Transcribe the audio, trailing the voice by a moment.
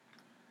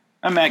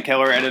I'm Matt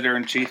Keller,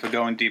 editor-in-chief of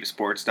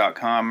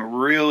GoingDeepSports.com.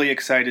 Really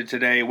excited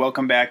today.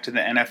 Welcome back to the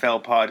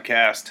NFL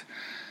podcast.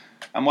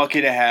 I'm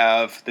lucky to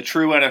have the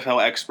true NFL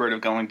expert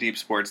of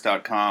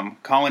GoingDeepSports.com,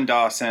 Colin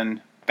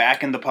Dawson,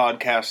 back in the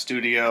podcast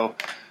studio.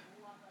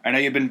 I know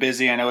you've been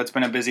busy. I know it's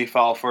been a busy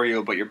fall for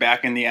you, but you're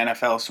back in the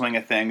NFL swing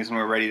of things, and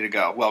we're ready to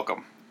go.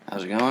 Welcome.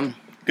 How's it going?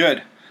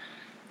 Good.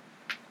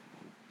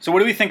 So what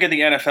do we think of the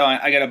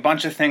NFL? I got a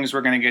bunch of things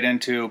we're going to get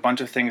into, a bunch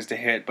of things to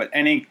hit, but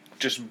any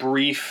just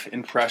brief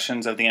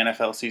impressions of the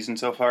NFL season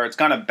so far? It's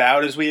gone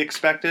about as we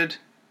expected.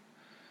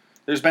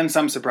 There's been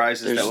some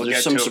surprises that we'll get to.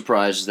 There's some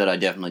surprises that I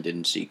definitely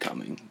didn't see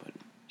coming, but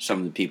some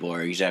of the people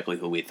are exactly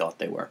who we thought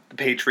they were. The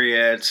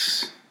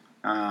Patriots,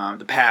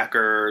 the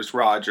Packers,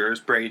 Rodgers,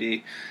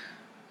 Brady.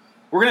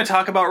 We're going to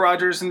talk about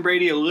Rodgers and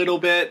Brady a little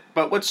bit,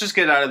 but let's just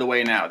get out of the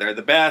way now. They're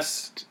the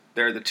best.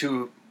 They're the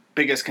two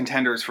biggest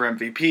contenders for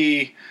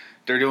MVP.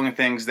 They're doing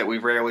things that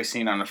we've rarely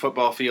seen on a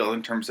football field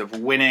in terms of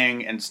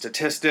winning and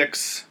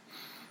statistics.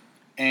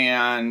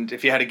 And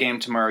if you had a game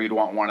tomorrow, you'd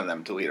want one of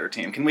them to lead our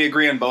team. Can we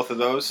agree on both of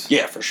those?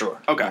 Yeah, for sure.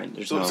 Okay, I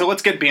mean, so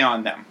let's get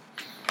beyond them.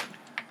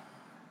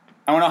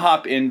 I want to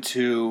hop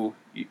into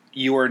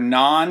your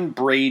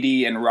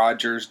non-Brady and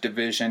Rodgers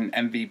division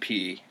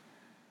MVP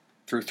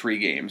through 3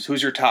 games.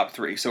 Who's your top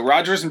 3? So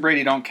Rodgers and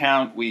Brady don't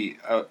count.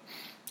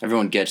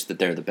 Everyone gets that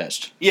they're the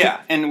best. Yeah,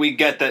 and we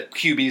get that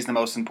QB is the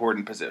most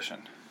important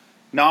position.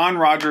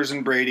 Non-Rodgers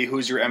and Brady,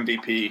 who's your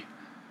MVP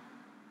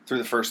through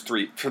the first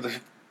 3?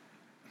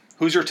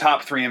 Who's your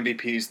top 3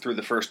 MVPs through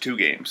the first 2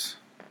 games?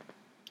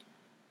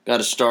 Got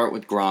to start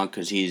with Gronk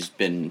because he's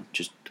been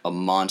just a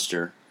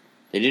monster.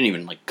 They didn't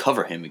even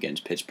cover him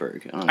against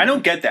Pittsburgh. I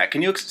don't get that.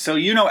 Can you? So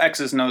you know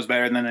X's nose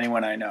better than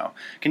anyone I know.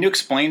 Can you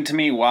explain to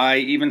me why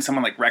even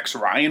someone like Rex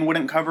Ryan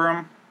wouldn't cover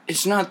him?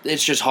 It's not.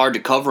 It's just hard to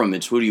cover him.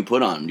 It's who do you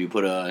put on? Do you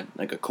put a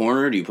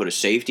corner? Do you put a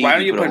safety? Why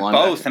don't you put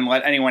both and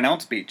let anyone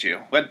else beat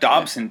you? Let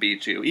Dobson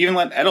beat you. Even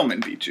let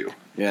Edelman beat you.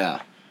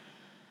 Yeah.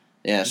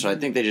 Yeah. So I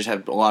think they just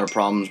have a lot of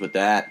problems with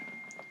that.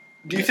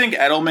 Do you think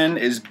Edelman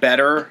is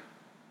better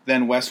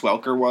than Wes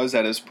Welker was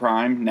at his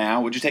prime now?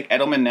 Would you take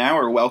Edelman now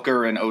or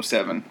Welker in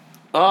 2007?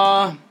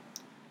 I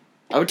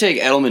would take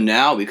Edelman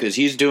now because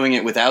he's doing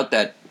it without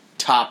that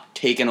top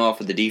taken off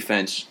of the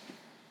defense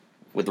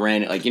with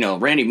Randy.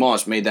 Randy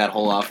Moss made that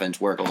whole offense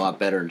work a lot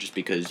better just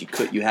because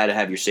you had to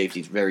have your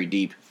safeties very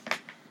deep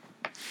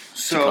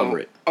to cover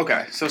it.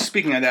 Okay, so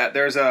speaking of that,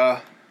 there's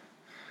a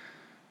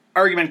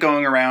argument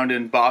going around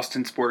in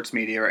Boston sports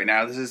media right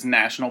now. This is a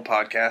national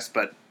podcast,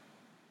 but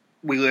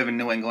we live in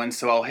New England,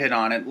 so I'll hit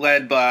on it.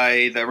 Led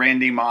by the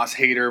Randy Moss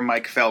hater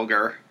Mike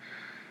Felger,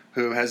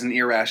 who has an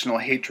irrational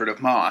hatred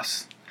of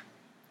Moss.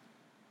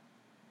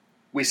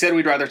 We said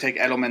we'd rather take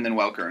Edelman than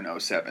Welker in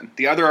 2007.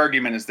 The other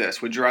argument is this.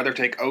 Would you rather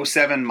take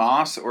 2007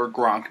 Moss or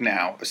Gronk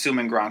now,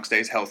 assuming Gronk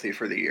stays healthy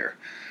for the year?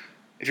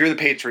 If you're the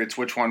Patriots,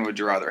 which one would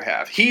you rather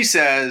have? He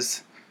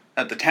says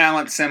that the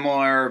talent's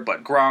similar,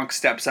 but Gronk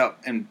steps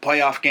up in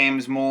playoff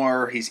games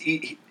more.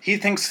 He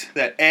thinks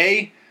that,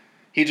 A,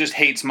 he just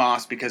hates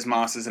Moss because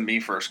Moss is a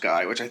me-first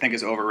guy, which I think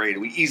is overrated.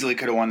 We easily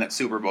could have won that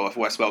Super Bowl if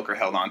Wes Welker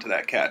held on to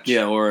that catch.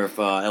 Yeah, or if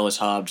Ellis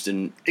Hobbs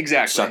didn't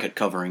suck at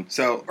covering.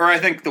 So, or I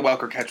think the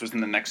Welker catch was in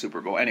the next Super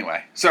Bowl.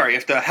 Anyway, sorry,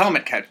 if the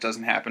helmet catch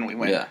doesn't happen, we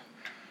win. Yeah.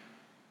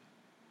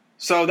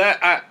 So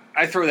that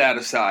I throw that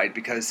aside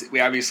because we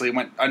obviously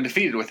went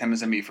undefeated with him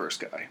as a me-first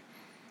guy.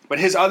 But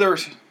his other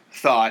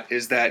thought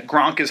is that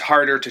Gronk is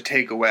harder to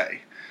take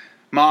away.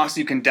 Moss,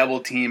 you can double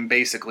team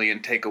basically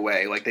and take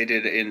away like they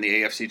did in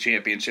the AFC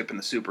Championship and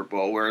the Super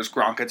Bowl, whereas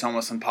Gronk, it's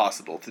almost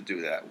impossible to do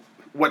that.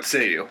 What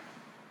say you?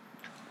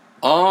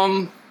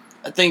 I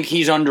think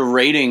he's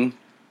underrating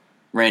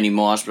Randy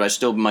Moss, but I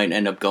still might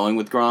end up going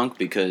with Gronk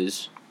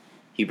because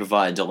he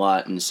provides a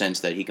lot in the sense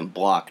that he can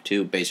block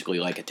too, basically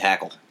like a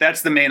tackle.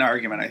 That's the main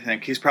argument, I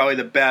think. He's probably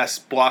the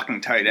best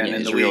blocking tight end in the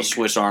league. He's a real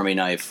Swiss Army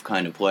knife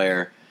kind of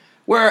player.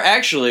 Where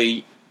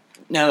actually,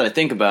 now that I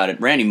think about it,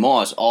 Randy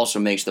Moss also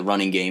makes the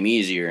running game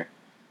easier.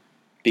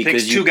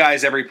 Because takes 2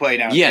 guys every play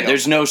down. Yeah,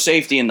 there's no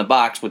safety in the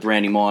box with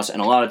Randy Moss,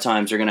 and a lot of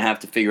times they're going to have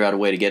to figure out a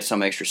way to get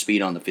some extra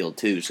speed on the field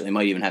too, so they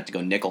might even have to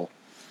go nickel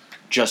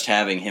just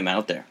having him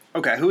out there.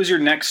 Okay, who's your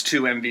next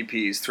 2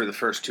 MVPs through the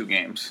first 2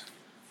 games?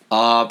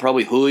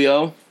 Probably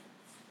Julio.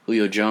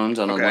 Julio Jones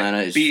on Atlanta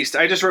is beast.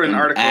 I just wrote an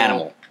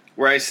article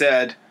where I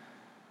said,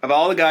 of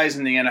all the guys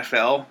in the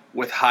NFL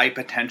with high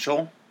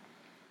potential,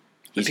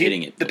 he's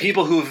hitting it. The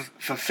people who've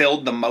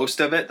fulfilled the most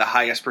of it, the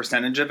highest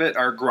percentage of it,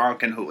 are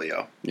Gronk and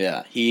Julio.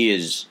 Yeah,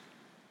 he's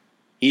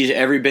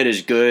every bit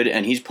as good,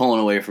 and he's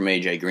pulling away from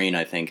A.J. Green,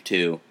 I think,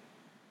 too.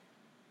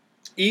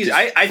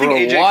 I think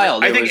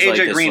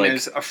A.J. Green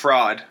is a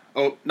fraud.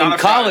 Oh, not in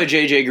college,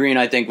 A.J. Green,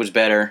 I think, was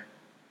better.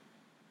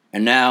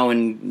 And now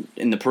in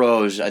the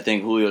pros, I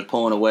think Julio's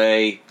pulling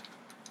away.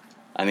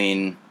 I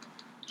mean,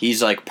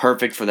 he's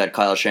perfect for that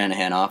Kyle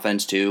Shanahan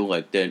offense,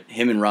 too.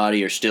 Him and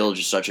Roddy are still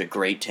just such a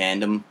great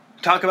tandem.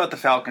 Talk about the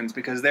Falcons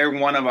because they're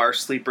one of our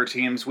sleeper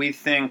teams. We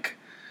think,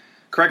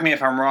 correct me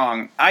if I'm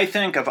wrong, I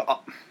think of,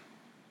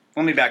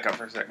 let me back up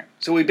for a second.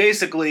 So we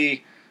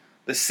basically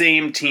the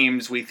same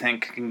teams we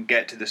think can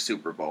get to the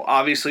Super Bowl.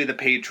 Obviously the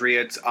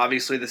Patriots,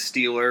 obviously the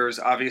Steelers,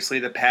 obviously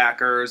the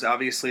Packers,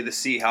 obviously the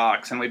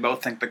Seahawks, and we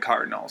both think the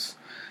Cardinals.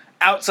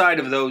 Outside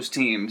of those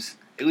teams,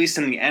 at least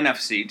in the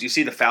NFC, do you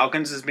see the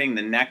Falcons as being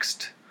the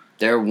next?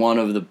 They're one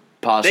of the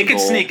possible. They could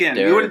sneak in.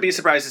 You wouldn't be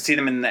surprised to see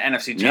them in the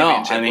NFC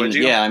Championship, would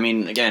you? Yeah,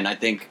 again, I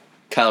think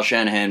Kyle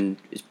Shanahan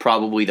is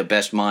probably the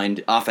best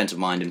offensive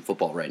mind in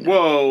football right now.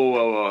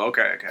 Whoa.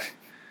 Okay.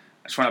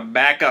 I just want to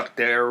back up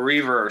there,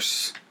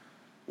 reverse.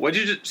 Can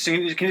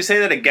you say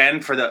that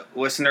again for the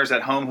listeners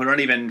at home who don't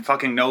even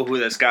fucking know who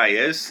this guy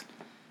is?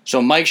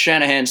 So Mike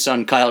Shanahan's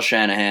son, Kyle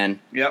Shanahan.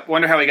 Yep.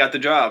 Wonder how he got the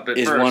job.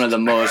 Is one of the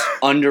most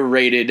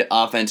underrated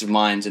offensive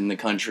minds in the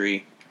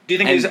country. Do you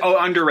think he's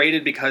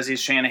underrated because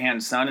he's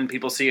Shanahan's son and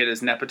people see it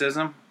as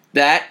nepotism?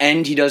 That,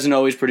 and he doesn't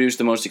always produce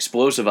the most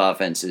explosive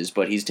offenses,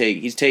 but he's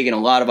taken a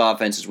lot of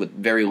offenses with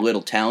very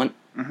little talent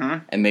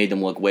and made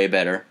them look way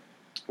better.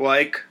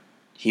 Like?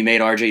 He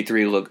made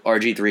RG3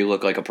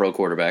 look like a pro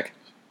quarterback.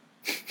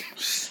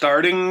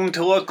 Starting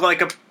to look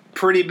like a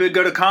pretty big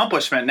good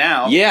accomplishment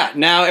now. Yeah,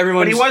 now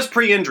everyone. But he was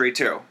pre-injury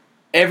too.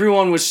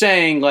 Everyone was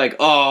saying like,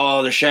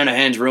 "Oh, the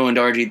Shanahans ruined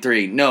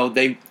RG3." No,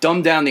 they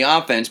dumbed down the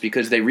offense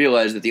because they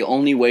realized that the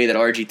only way that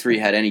RG3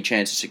 had any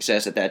chance of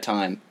success at that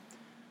time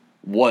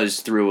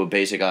was through a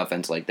basic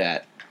offense like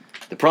that.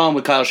 The problem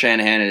with Kyle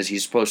Shanahan is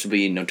he's supposed to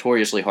be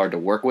notoriously hard to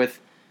work with,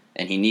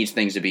 and he needs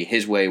things to be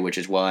his way, which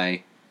is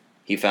why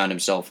he found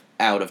himself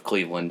out of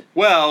Cleveland.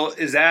 Well,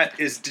 did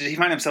he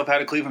find himself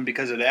out of Cleveland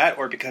because of that,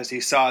 or because he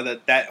saw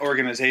that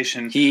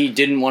organization? He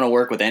didn't want to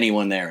work with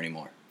anyone there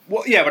anymore.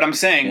 Well, yeah, but I'm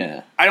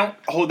saying I don't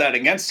hold that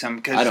against him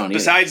because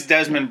besides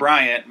Desmond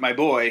Bryant, my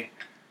boy,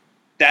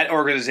 that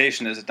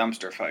organization is a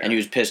dumpster fire. And he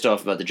was pissed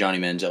off about the Johnny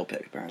Manziel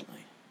pick, apparently.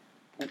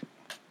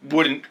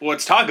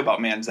 Let's talk about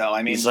Manziel.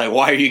 I mean, he's like,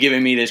 why are you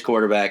giving me this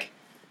quarterback?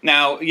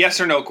 Now, yes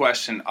or no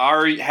question: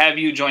 have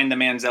you joined the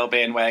Manziel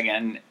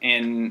bandwagon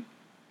in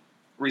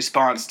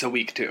response to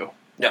week 2?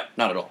 No,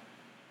 not at all.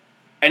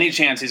 Any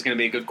chance he's going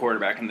to be a good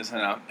quarterback in this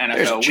NFL?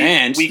 There's a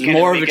chance.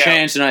 More of a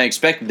chance than I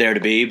expected there to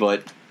be,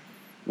 but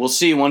we'll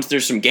see once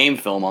there's some game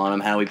film on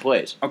him how he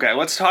plays. Okay,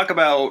 let's talk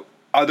about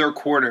other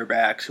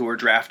quarterbacks who were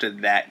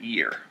drafted that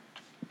year.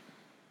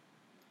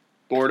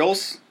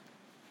 Bortles,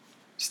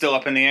 still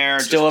up in the air.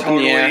 Still up in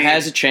the air,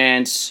 has a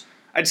chance.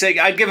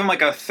 I'd give him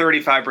like a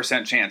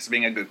 35% chance of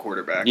being a good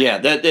quarterback. Yeah,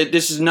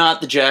 this is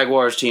not the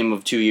Jaguars team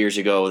of 2 years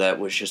ago that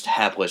was just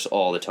hapless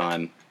all the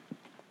time.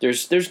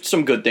 There's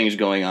some good things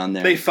going on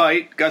there. They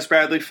fight. Gus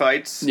Bradley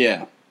fights.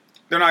 Yeah.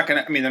 They're not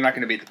gonna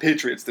beat the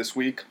Patriots this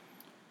week.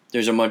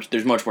 There's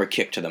much more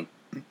kick to them.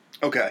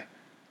 Okay.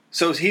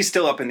 So he's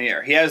still up in the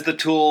air. He has the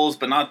tools,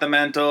 but not the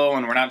mental,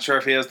 and we're not sure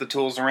if he has the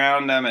tools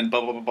around him, and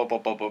blah, blah, blah, blah,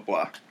 blah, blah,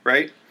 blah.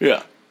 Right?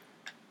 Yeah.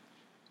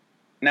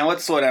 Now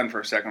let's slow down for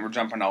a second. We're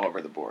jumping all over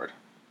the board.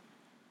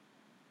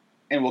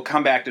 And we'll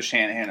come back to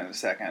Shanahan in a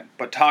second.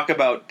 But talk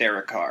about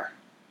Derek Carr.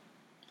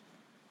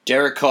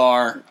 Derek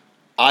Carr,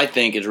 I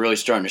think, is really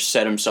starting to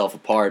set himself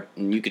apart,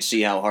 and you could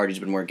see how hard he's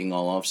been working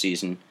all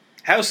offseason.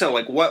 How so?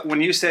 Like,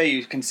 when you say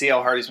you can see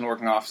how hard he's been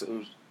working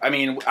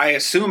I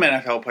assume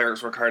NFL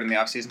players work hard in the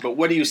offseason, but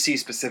what do you see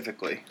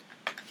specifically?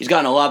 He's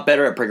gotten a lot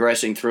better at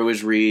progressing through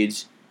his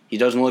reads. He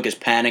doesn't look as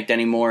panicked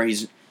anymore.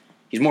 He's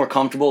more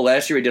comfortable.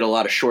 Last year he did a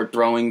lot of short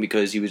throwing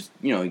because he was,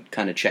 he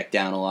kind of checked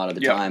down a lot of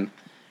the time.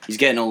 He's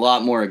getting a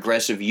lot more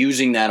aggressive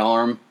using that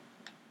arm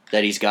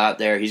that he's got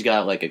there. He's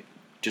got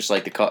just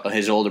like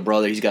his older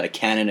brother, he's got a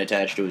cannon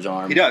attached to his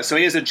arm. He does. So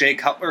he has a Jay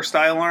Cutler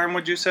style arm,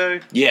 would you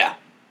say? Yeah.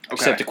 Okay.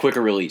 Except a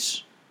quicker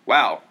release.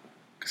 Wow.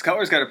 Because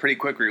Cutler's got a pretty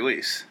quick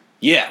release.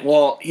 Yeah,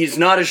 well, he's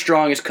not as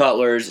strong as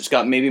Cutler's. It's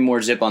got maybe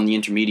more zip on the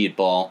intermediate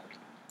ball.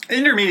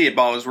 Intermediate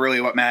ball is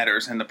really what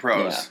matters in the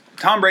pros. Yeah.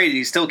 Tom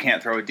Brady still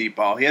can't throw a deep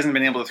ball. He hasn't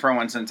been able to throw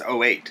one since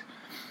 2008.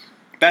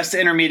 Best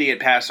intermediate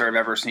passer I've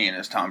ever seen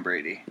is Tom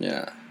Brady.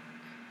 Yeah.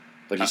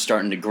 But he's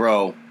starting to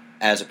grow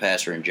as a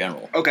passer in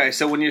general. Okay,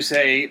 so when you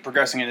say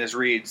progressing in his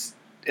reads,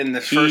 in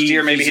the first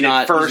year maybe he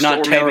did first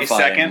or maybe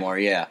second? Anymore,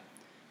 yeah.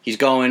 He's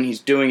doing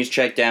his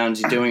checkdowns,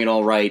 he's doing it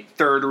all right.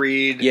 Third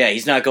read. Yeah,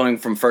 he's not going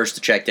from first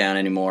to check down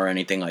anymore or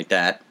anything like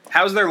that.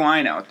 How's their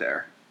line out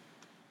there?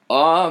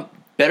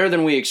 Better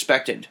than we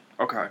expected.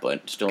 Okay.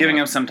 But still giving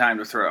him some time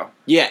to throw.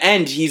 Yeah,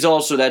 and he's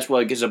also, that's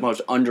what gives him the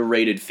most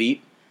underrated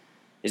feat,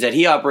 is that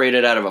he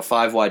operated out of a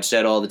 5-wide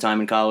set all the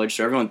time in college,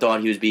 so everyone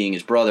thought he was being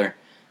his brother,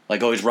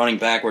 like always running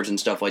backwards and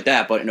stuff like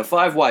that. But in a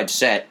 5-wide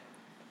set,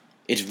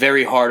 it's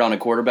very hard on a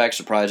quarterback,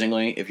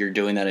 surprisingly, if you're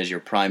doing that as your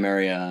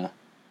primary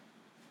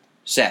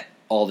set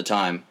all the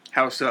time.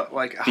 How so?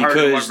 Like, hard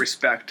in what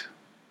respect?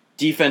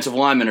 Defensive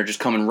linemen are just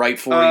coming right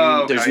for you.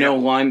 Okay,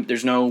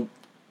 there's no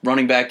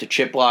running back to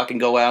chip block and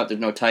go out. There's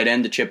no tight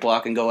end to chip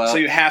block and go out. So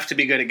you have to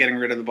be good at getting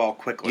rid of the ball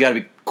quickly. You got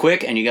to be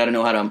quick, and you got to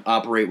know how to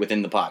operate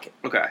within the pocket.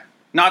 Okay.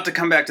 Not to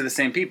come back to the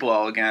same people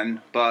all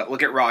again, but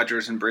look at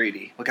Rodgers and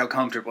Brady. Look how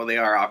comfortable they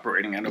are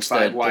operating in a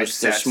 5-wide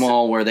set. They're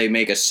small where they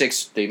make a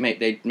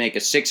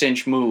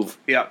 6-inch move.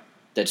 Yep.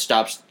 That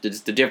stops.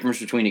 It's the difference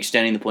between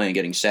extending the play and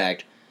getting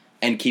sacked.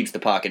 and keeps the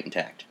pocket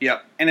intact.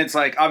 Yep. And it's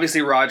like,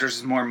 obviously Rodgers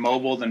is more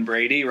mobile than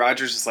Brady.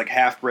 Rodgers is like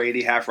half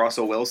Brady, half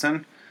Russell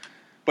Wilson.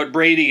 But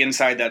Brady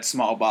inside that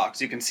small box,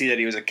 you can see that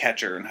he was a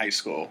catcher in high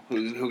school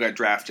who got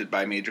drafted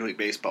by Major League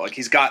Baseball. Like,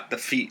 he's got the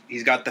feet.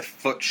 He's got the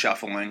foot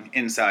shuffling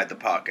inside the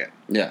pocket.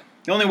 Yeah.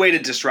 The only way to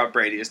disrupt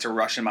Brady is to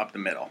rush him up the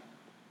middle,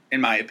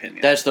 in my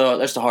opinion. That's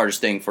the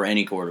hardest thing for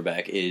any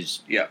quarterback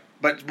is... Yeah.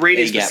 But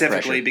Brady A-gap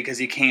specifically pressure. because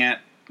he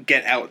can't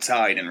get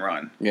outside and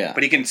run. Yeah.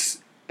 But he can...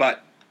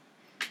 But...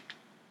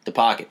 The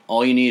pocket.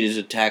 All you need is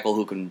a tackle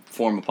who can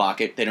form a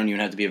pocket. They don't even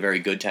have to be a very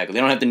good tackle. They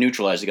don't have to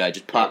neutralize the guy.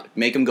 Just pop,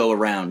 make him go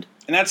around.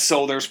 And that's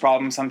Solder's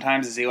problem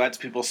sometimes is he lets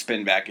people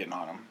spin back in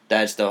on him.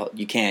 That's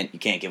you can't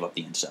give up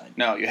the inside.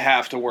 No, you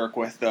have to work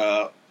with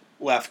the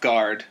left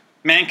guard.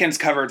 Mankins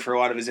covered for a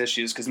lot of his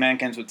issues because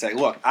Mankins would say,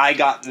 "Look, I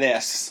got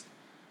this.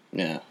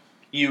 Yeah.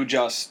 You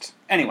just..."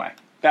 Anyway,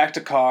 back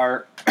to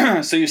Carr.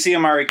 So you see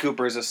Amari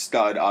Cooper is a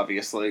stud,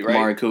 obviously, right?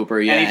 Amari Cooper,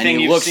 yeah, Anything and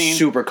he you've looks seen-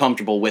 super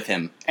comfortable with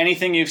him.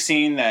 Anything you've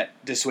seen that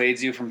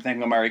dissuades you from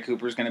thinking Amari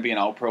Cooper is going to be an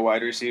all-pro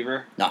wide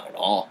receiver? Not at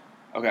all.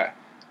 Okay.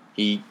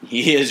 He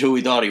is who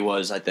we thought he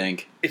was, I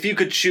think. If you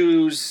could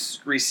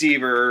choose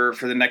receiver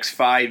for the next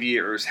 5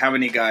 years, how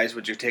many guys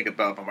would you take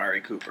above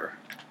Amari Cooper?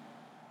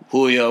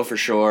 Julio, for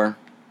sure.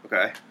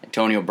 Okay.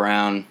 Antonio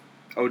Brown.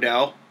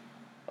 Odell?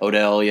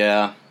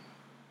 Yeah.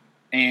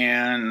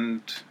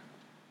 And...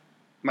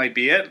 might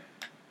be it?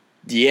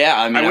 Yeah,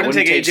 I mean, I wouldn't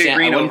take AJ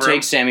Green I wouldn't over take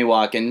him. Sammy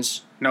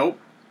Watkins. Nope.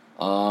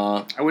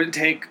 I wouldn't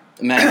take...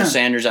 Emmanuel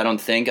Sanders, I don't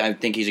think. I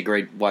think he's a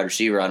great wide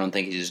receiver. I don't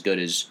think he's as good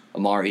as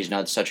Amari. He's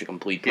not such a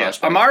complete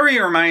prospect.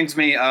 Amari reminds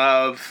me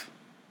of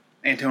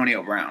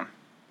Antonio Brown.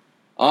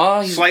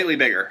 He's Slightly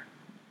bigger.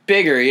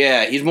 bigger,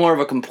 yeah. He's more of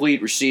a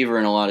complete receiver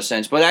in a lot of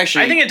sense. But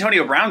actually... I think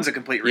Antonio Brown's a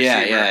complete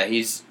receiver. Yeah.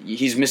 He's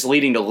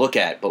misleading to look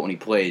at, but when he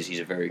plays, he's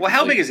a very... Well,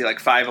 how big is he? Like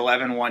 5'11",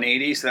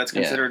 180? So that's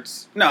considered...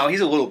 No,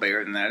 he's a little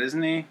bigger than that,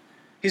 isn't he?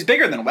 He's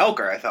bigger than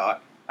Welker, I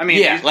thought. I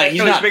mean, Yeah,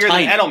 he's not bigger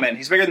tiny. than Edelman.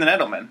 He's bigger than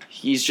Edelman.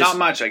 He's just... Not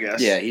much, I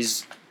guess. Yeah,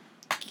 he's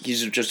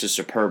just a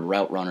superb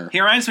route runner.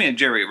 He reminds me of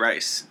Jerry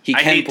Rice. He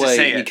I hate to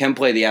say it. He can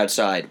play the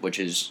outside, which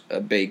is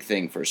a big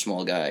thing for a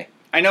small guy.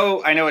 I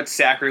know it's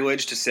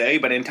sacrilege to say,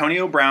 but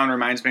Antonio Brown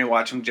reminds me of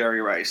watching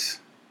Jerry Rice.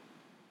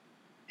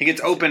 He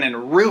gets open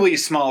in really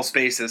small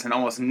spaces and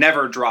almost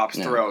never drops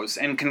throws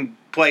and can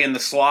play in the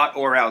slot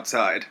or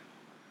outside.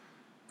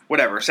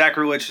 Whatever,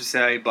 sacrilege to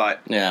say, but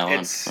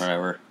it's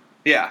whatever.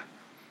 Yeah.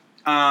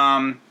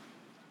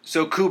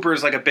 So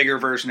Cooper's like a bigger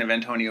version of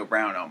Antonio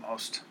Brown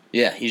almost.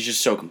 Yeah, he's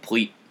just so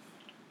complete.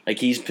 Like,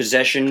 he's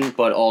possession,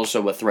 but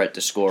also a threat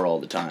to score all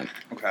the time.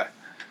 Okay.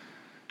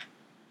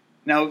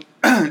 Now,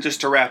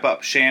 just to wrap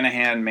up,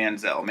 Shanahan,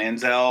 Manziel.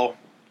 Manziel,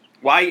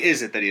 why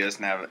is it that he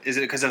doesn't have it? Is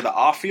it because of the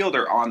off-field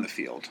or on the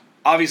field?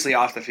 Obviously,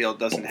 off the field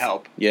doesn't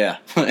help. Yeah,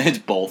 it's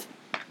both.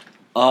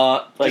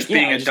 I just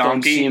donkey.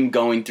 don't see him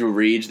going through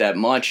reads that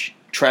much.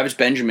 Travis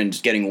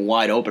Benjamin's getting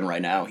wide open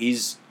right now.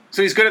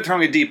 So he's good at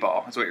throwing a deep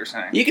ball, is what you're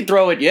saying. You could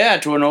throw it,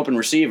 to an open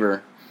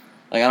receiver.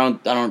 Like, I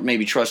don't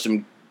maybe trust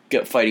him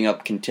fighting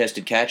up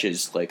contested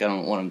catches. Like, I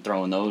don't want him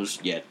throwing those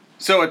yet.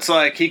 So it's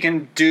like he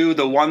can do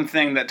the one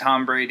thing that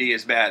Tom Brady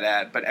is bad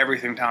at, but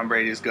everything Tom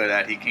Brady is good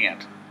at, he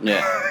can't.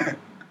 Yeah.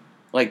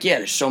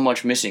 There's so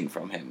much missing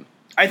from him.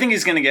 I think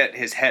he's going to get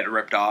his head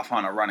ripped off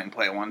on a running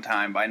play one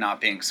time by not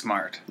being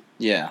smart.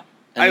 Yeah.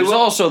 And there's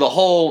also the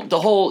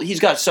whole he's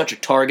got such a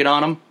target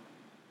on him.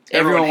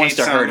 Everyone wants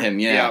to hurt him,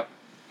 yeah. Yep.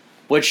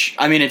 Which,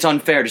 I mean, it's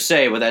unfair to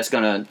say, but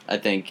I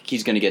think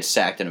he's going to get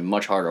sacked in a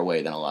much harder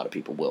way than a lot of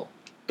people will.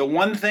 The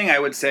one thing I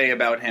would say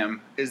about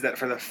him is that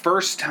for the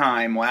first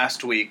time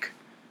last week,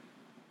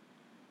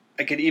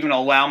 I could even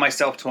allow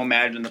myself to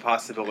imagine the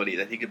possibility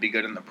that he could be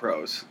good in the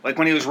pros. Like,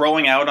 when he was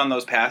rolling out on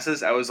those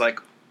passes, I was like,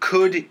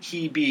 could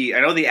he be... I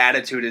know the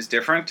attitude is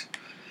different,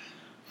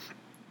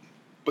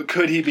 but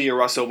could he be a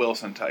Russell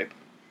Wilson type?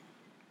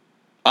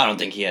 I don't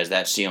think he has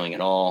that ceiling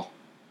at all.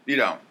 You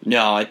don't?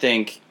 No, I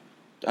think...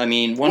 I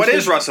mean... What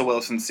is Russell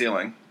Wilson's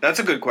ceiling? That's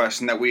a good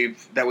question that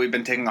we've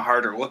been taking a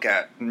harder look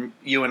at,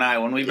 you and I,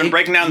 when we've been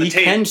breaking down the tape.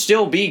 He can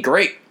still be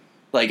great.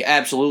 Like,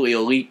 absolutely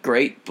elite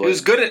great. But he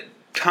was good at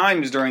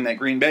times during that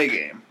Green Bay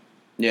game.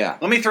 Yeah.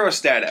 Let me throw a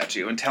stat at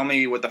you and tell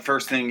me what the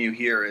first thing you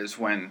hear is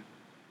when...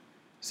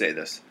 Say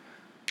this.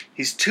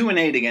 He's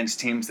 2-8 against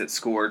teams that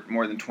scored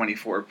more than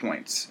 24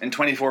 points. And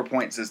 24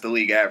 points is the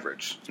league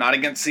average. Not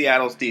against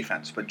Seattle's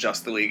defense, but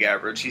just the league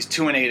average. He's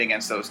 2-8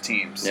 against those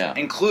teams,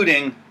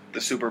 including the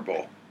Super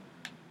Bowl.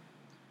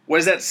 What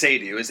does that say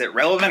to you? Is it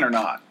relevant or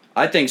not?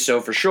 I think so,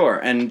 for sure.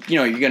 And,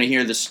 you're going to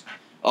hear this,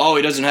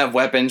 he doesn't have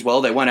weapons. Well,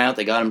 they went out,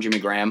 they got him Jimmy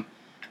Graham.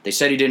 They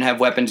said he didn't have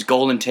weapons.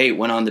 Golden Tate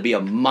went on to be a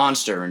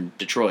monster in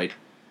Detroit.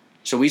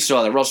 So we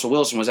saw that Russell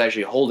Wilson was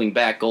actually holding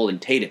back Golden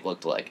Tate, it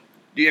looked like.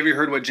 Have you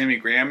heard what Jimmy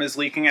Graham is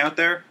leaking out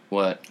there?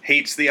 What?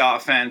 Hates the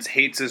offense,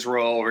 hates his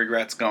role,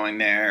 regrets going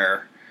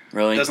there.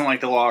 Really? Doesn't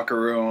like the locker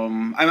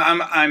room.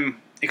 I'm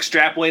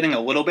extrapolating a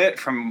little bit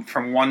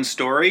from one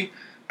story,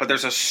 but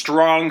there's a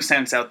strong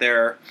sense out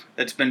there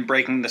that's been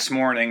breaking this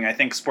morning. I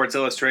think Sports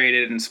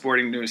Illustrated and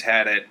Sporting News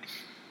had it,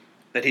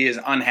 that he is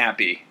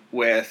unhappy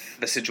with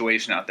the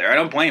situation out there. I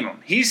don't blame him.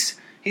 He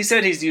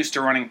said he's used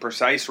to running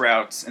precise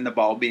routes and the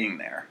ball being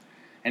there.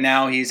 And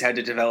now he's had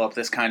to develop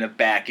this kind of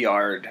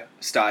backyard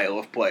style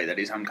of play that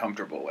he's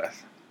uncomfortable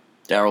with.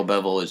 Darrell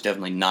Bevell is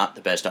definitely not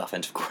the best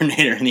offensive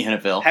coordinator in the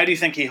NFL. How do you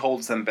think he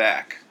holds them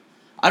back?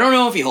 I don't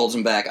know if he holds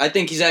them back. I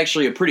think he's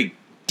actually a pretty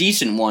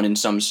decent one in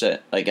some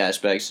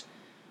aspects,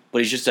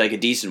 but he's just like a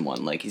decent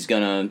one. Like, he's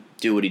gonna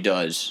do what he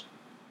does,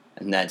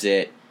 and that's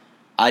it.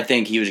 I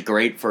think he was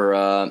great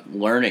for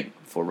learning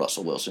for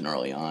Russell Wilson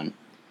early on.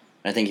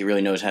 I think he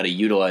really knows how to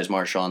utilize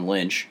Marshawn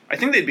Lynch. I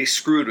think they'd be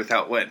screwed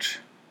without Lynch.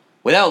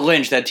 Without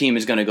Lynch, that team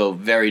is going to go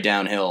very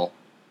downhill.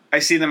 I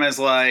see them as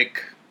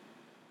like...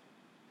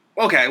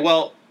 Okay,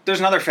 well, there's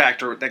another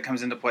factor that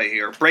comes into play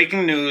here.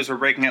 Breaking news, we're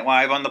breaking it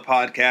live on the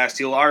podcast.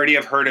 You'll already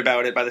have heard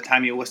about it by the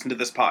time you listen to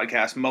this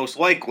podcast, most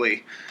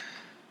likely.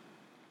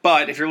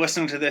 But if you're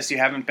listening to this, you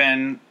haven't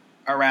been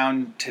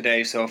around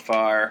today so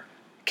far.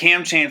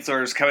 Cam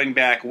Chancellor is coming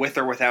back with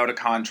or without a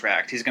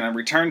contract. He's going to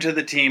return to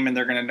the team, and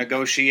they're going to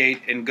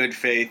negotiate in good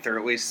faith, or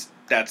at least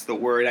that's the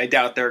word. I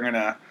doubt they're going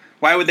to...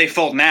 Why would they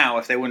fold now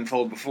if they wouldn't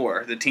fold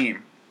before, the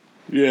team?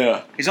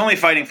 Yeah. He's only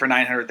fighting for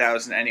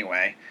 $900,000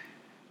 anyway.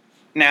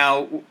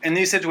 Now, in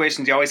these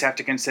situations, you always have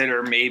to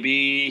consider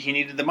maybe he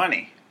needed the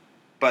money.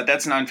 But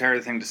that's an unfair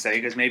thing to say,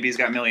 because maybe he's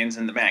got millions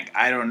in the bank.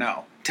 I don't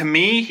know. To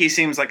me, he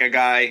seems like a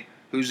guy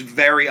who's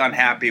very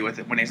unhappy with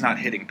it when he's not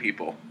hitting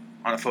people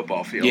on a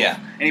football field. Yeah.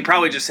 And he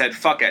probably just said,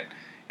 fuck it.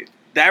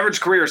 The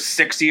average career is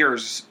 6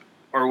 years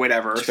or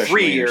whatever, Especially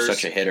 3 when years. you're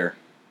such a hitter.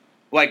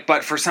 Like,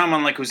 but for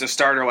someone like who's a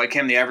starter like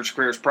him, the average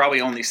career is probably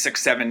only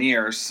 6-7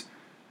 years.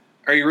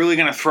 Are you really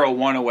going to throw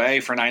one away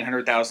for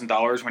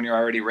 $900,000 when you're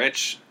already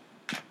rich?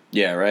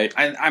 Yeah, right.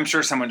 I'm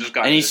sure someone just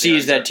got. And he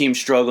sees that team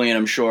struggling, and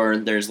I'm sure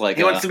there's like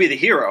he wants to be the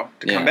hero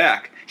to come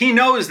back. He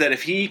knows that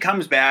if he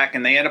comes back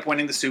and they end up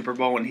winning the Super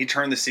Bowl and he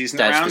turned the season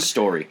around, that's the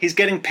story. He's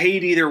getting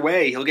paid either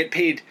way. He'll get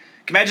paid.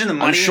 Imagine the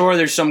money. I'm sure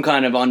there's some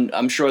kind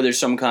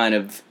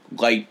of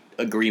light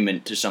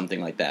agreement to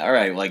something like that. All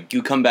right, like,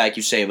 you come back,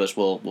 you save us,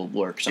 we'll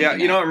work something. Yeah,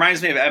 you know, it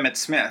reminds me of Emmitt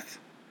Smith.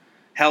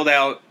 Held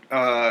out.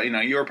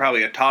 You were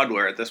probably a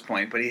toddler at this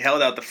point, but he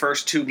held out the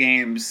first 2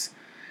 games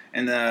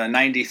in the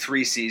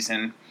 '93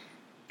 season.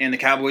 And the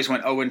Cowboys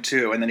went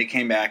 0-2, and then he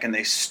came back, and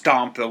they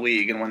stomped the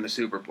league and won the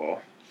Super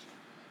Bowl.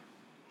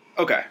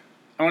 Okay,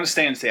 I want to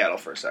stay in Seattle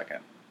for a second.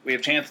 We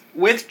have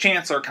with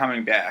Chancellor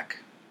coming back.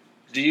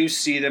 Do you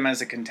see them as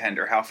a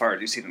contender? How far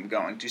do you see them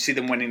going? Do you see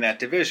them winning that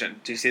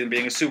division? Do you see them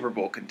being a Super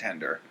Bowl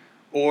contender?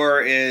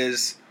 Or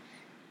is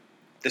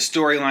the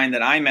storyline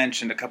that I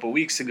mentioned a couple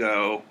weeks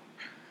ago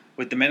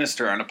with the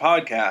minister on a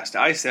podcast,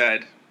 I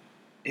said,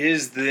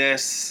 is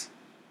this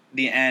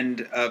the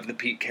end of the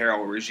Pete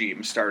Carroll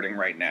regime starting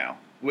right now?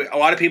 A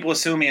lot of people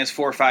assume he has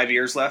 4 or 5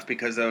 years left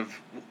because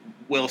of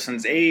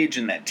Wilson's age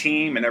and that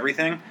team and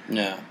everything.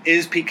 Yeah.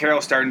 Is Pete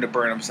Carroll starting to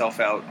burn himself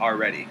out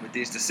already with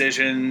these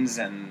decisions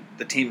and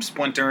the team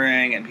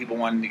splintering and people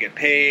wanting to get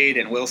paid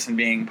and Wilson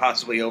being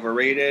possibly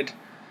overrated?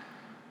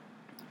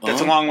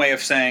 That's a long way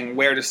of saying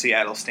where does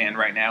Seattle stand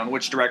right now and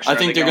which direction. I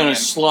think they're going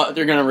to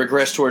they're going to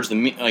regress towards the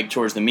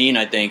mean.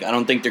 I think. I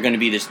don't think they're going to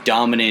be this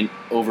dominant,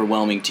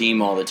 overwhelming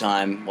team all the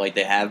time like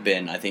they have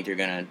been. I think they're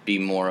going to be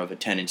more of a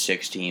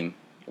 10-6 team.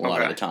 A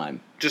lot of the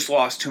time. Just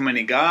lost too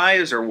many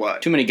guys or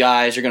what? Too many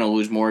guys. They're going to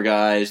lose more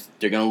guys.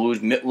 They're going to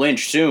lose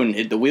Lynch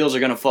soon. The wheels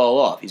are going to fall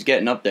off. He's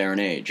getting up there in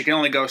age. He can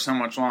only go so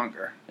much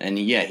longer. And,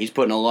 yeah, he's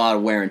putting a lot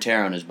of wear and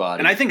tear on his body.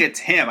 And I think it's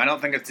him. I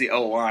don't think it's the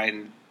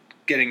O-line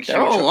getting huge.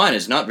 Their O-line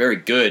is not very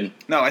good.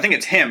 No, I think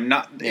it's him.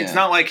 It's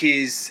not like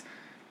he's...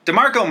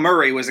 DeMarco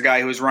Murray was a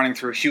guy who was running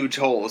through huge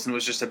holes and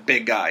was just a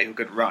big guy who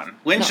could run.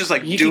 Lynch is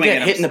like he doing can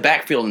get hit in the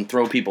backfield and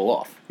throw people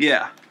off.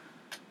 Yeah.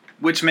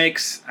 Which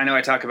makes, I know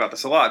I talk about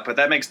this a lot, but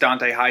that makes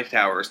Dante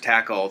Hightower's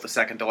tackle the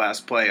second to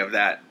last play of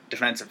that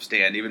defensive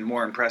stand even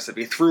more impressive.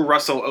 He threw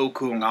Russell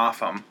Okung off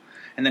him,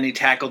 and then he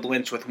tackled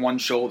Lynch with one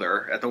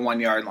shoulder at the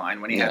 1 yard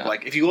line when he had,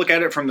 if you look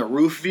at it from the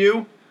roof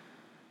view,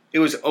 it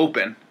was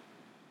open.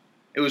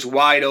 It was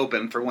wide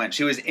open for Lynch.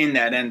 He was in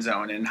that end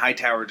zone, and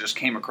Hightower just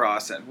came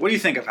across it. What do you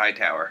think of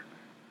Hightower?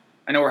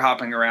 I know we're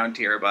hopping around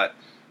here, but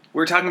we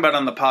were talking about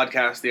on the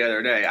podcast the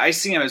other day. I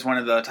see him as one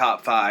of the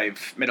top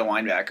 5 middle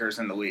linebackers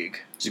in the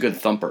league. He's a good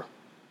thumper.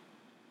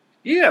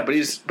 Yeah, but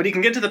he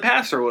can get to the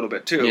passer a little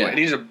bit too, yeah. And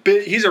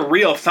he's a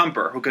real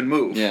thumper who can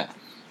move. Yeah.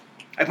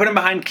 I put him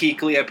behind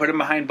Kuechly. I put him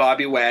behind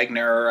Bobby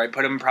Wagner. I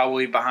put him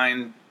probably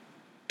behind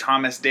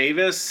Thomas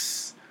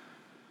Davis.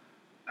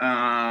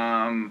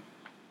 As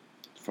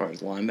far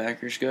as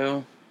linebackers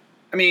go,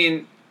 I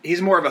mean,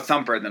 he's more of a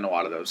thumper than a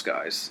lot of those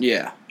guys.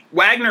 Yeah.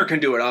 Wagner can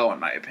do it all, in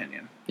my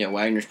opinion. Yeah,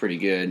 Wagner's pretty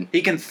good.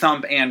 He can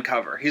thump and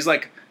cover. He's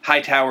like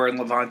Hightower and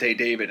Levante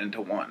David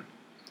into one.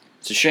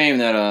 It's a shame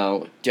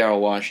that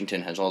Darrell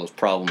Washington has all those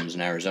problems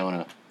in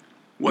Arizona.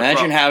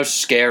 Imagine how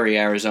scary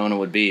Arizona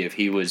would be if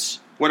he was...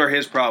 What are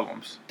his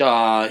problems?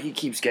 He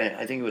keeps getting...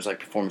 I think it was like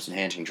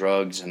performance-enhancing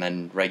drugs and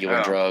then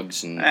regular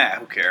drugs. And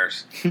who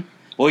cares?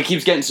 Well, he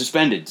keeps getting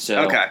suspended.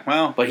 So Okay,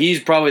 well. But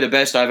he's probably the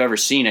best I've ever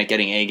seen at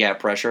getting A-gap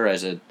pressure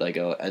as an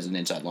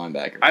inside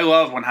linebacker. I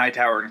love when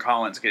Hightower and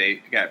Collins get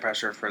A-gap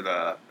pressure for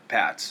the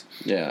Pats.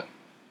 Yeah.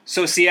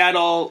 So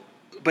Seattle,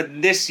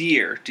 but this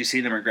year, do you see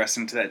them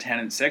regressing to that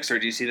 10-6, or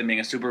do you see them being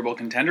a Super Bowl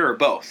contender, or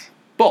both?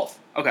 Both.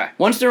 Okay.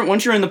 Once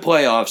you're in the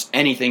playoffs,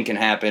 anything can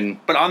happen.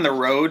 But on the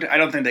road, I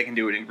don't think they can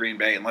do it in Green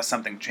Bay unless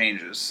something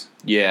changes.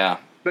 Yeah.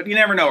 But you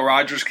never know.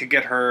 Rodgers could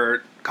get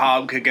hurt.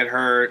 Cobb could get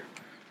hurt.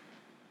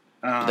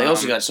 They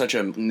also got such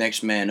a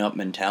next man up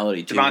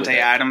mentality too. Devontae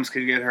Adams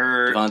could get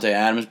hurt. Devontae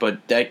Adams,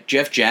 but that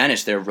Jeff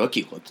Janis, their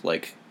rookie, looked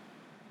like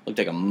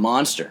a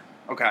monster.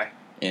 Okay.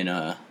 In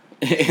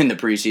the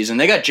preseason,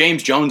 they got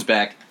James Jones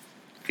back.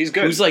 He's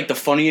good. Who's like the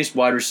funniest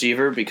wide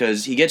receiver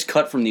because he gets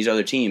cut from these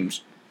other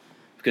teams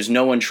because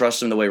no one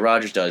trusts him the way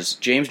Rodgers does.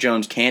 James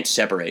Jones can't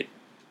separate.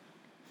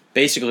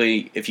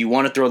 Basically, if you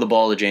want to throw the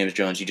ball to James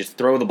Jones, you just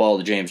throw the ball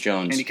to James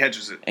Jones. And he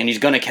catches it. And he's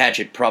going to catch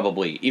it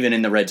probably, even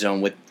in the red zone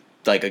with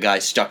like a guy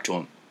stuck to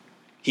him.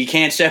 He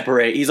can't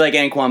separate. He's like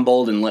Anquan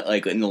Bolden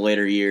like in the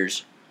later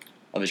years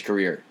of his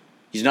career.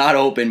 He's not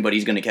open, but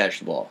he's going to catch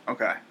the ball.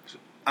 Okay. So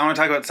I want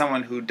to talk about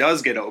someone who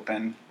does get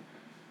open,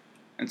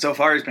 and so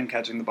far he's been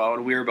catching the ball,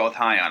 and we were both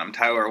high on him,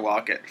 Tyler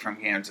Lockett from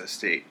Kansas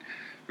State.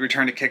 He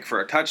returned a kick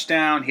for a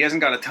touchdown. He hasn't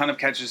got a ton of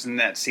catches in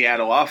that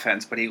Seattle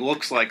offense, but he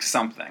looks like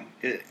something.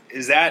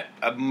 Is that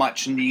a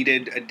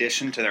much-needed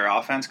addition to their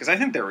offense? Because I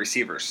think their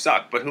receivers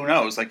suck, but who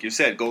knows? Like you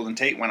said, Golden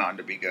Tate went on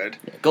to be good.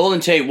 Yeah,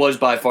 Golden Tate was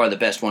by far the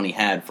best one he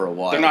had for a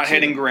while. They're not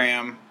hitting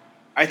Graham.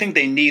 I think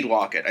they need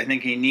Lockett. I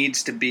think he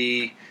needs to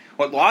be...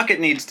 What Lockett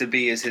needs to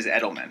be is his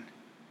Edelman,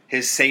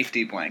 his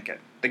safety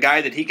blanket. The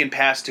guy that he can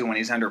pass to when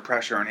he's under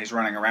pressure and he's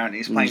running around and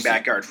he's playing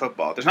backyard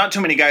football. There's not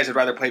too many guys I'd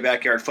rather play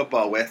backyard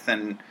football with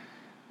than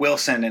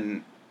Wilson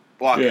and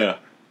Lockett.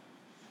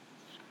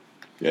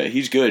 Yeah,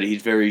 he's good.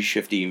 He's very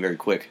shifty and very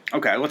quick.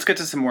 Okay, let's get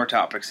to some more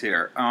topics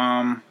here.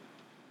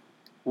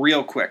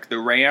 Real quick, the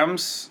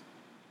Rams,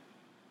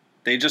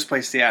 they just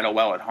play Seattle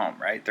well at home,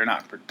 right? They're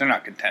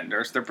not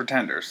contenders. They're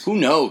pretenders. Who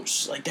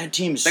knows? Like that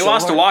team's They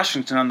lost to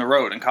Washington on the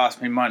road and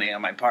cost me money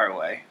on my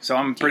parlay, so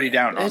I'm pretty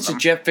down on them. It's a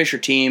Jeff Fisher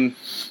team.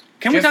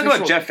 Can we talk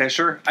about Jeff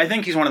Fisher? I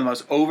think he's one of the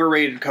most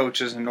overrated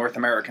coaches in North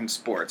American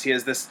sports. He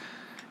has this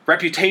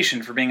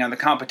reputation for being on the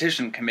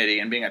competition committee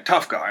and being a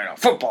tough guy and a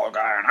football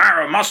guy and I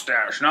have a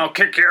mustache and I'll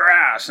kick your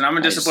ass and I'm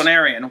a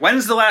disciplinarian.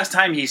 When's the last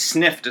time he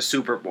sniffed a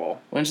Super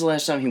Bowl? When's the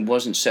last time he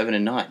wasn't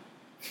 7-9?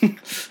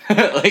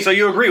 So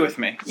you agree with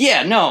me?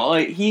 Yeah, no,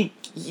 like he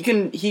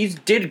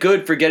did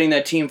good for getting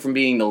that team from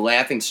being the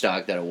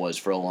laughingstock that it was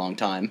for a long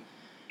time.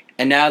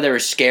 And now they're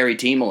a scary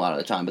team a lot of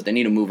the time, but they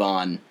need to move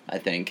on, I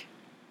think.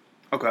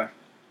 Okay.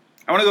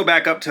 I want to go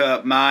back up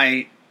to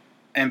my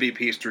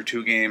MVPs through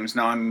 2 games,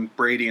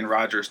 non-Brady and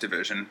Rodgers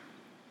division.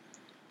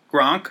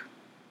 Gronk,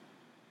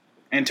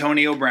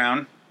 Antonio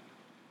Brown.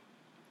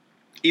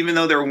 Even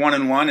though they're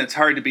 1-1, it's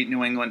hard to beat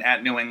New England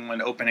at New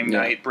England opening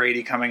night.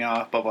 Brady coming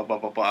off, blah, blah, blah,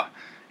 blah, blah.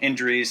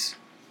 Injuries.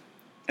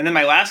 And then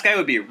my last guy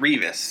would be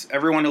Revis.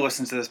 Everyone who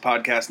listens to this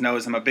podcast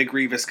knows I'm a big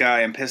Revis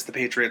guy. I'm pissed the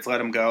Patriots let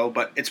him go,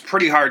 but it's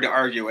pretty hard to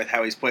argue with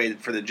how he's played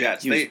for the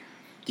Jets.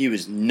 He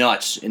was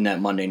nuts in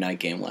that Monday night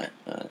game.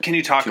 Can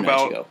you talk 2 nights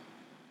about... ago.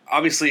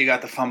 Obviously, you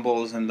got the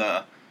fumbles and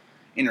the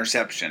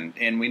interception,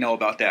 and we know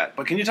about that.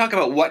 But can you talk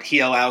about what he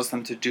allows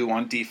them to do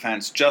on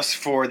defense just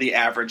for the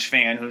average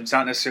fan who's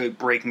not necessarily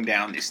breaking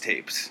down these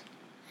tapes?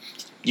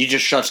 He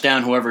just shuts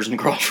down whoever's in the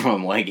cross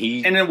from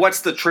him. And then what's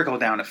the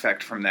trickle-down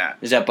effect from that?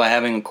 Is that by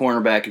having a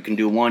cornerback who can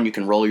do one, you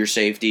can roll your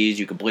safeties,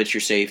 you can blitz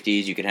your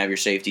safeties, you can have your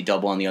safety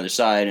double on the other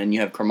side, and you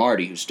have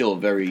Cromartie, who's still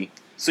very...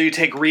 So you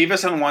take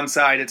Revis on one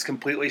side, it's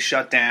completely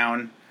shut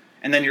down...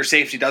 And then your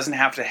safety doesn't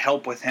have to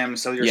help with him,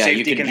 so your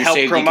safety can help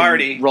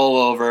Cromartie. Roll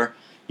over.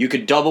 You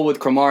could double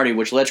with Cromartie,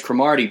 which lets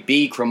Cromartie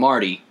be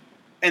Cromartie.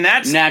 And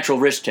that's natural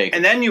risk taker.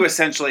 And then you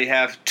essentially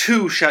have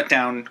 2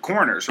 shutdown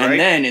corners, right? And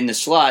then in the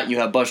slot, you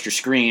have Buster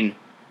Screen,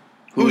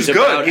 who's good.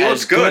 About he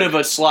looks good of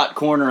a slot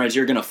corner as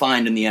you're going to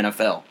find in the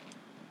NFL.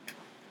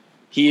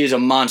 He is a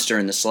monster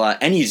in the slot,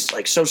 and he's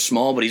like so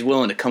small, but he's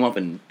willing to come up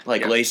and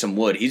lay some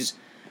wood.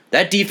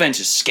 That defense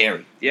is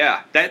scary.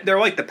 Yeah, they're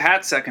like the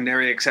Pats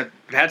secondary, except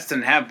Pats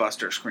didn't have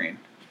Buster Screen.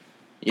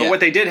 But what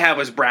they did have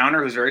was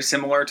Browner, who's very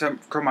similar to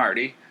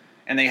Cromartie,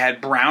 and they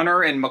had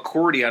Browner and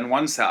McCourty on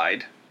one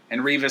side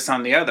and Revis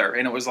on the other,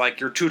 and it was like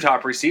your 2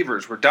 top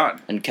receivers were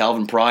done. And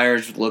Calvin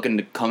Pryor's looking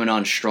to come in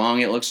on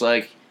strong, it looks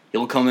like.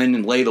 He'll come in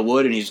and lay the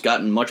wood, and he's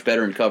gotten much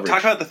better in coverage.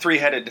 Talk about the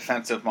 3-headed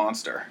defensive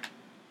monster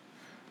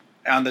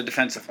on the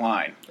defensive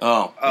line.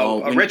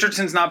 Oh.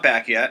 Richardson's not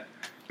back yet.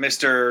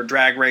 Mr.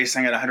 Drag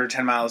Racing at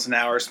 110 miles an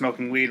hour,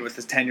 smoking weed with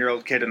his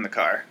 10-year-old kid in the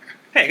car.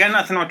 Hey, I got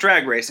nothing with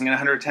drag racing at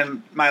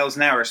 110 miles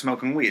an hour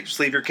smoking weed. Just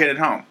leave your kid at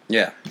home.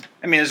 Yeah.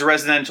 I mean, it's a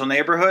residential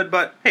neighborhood,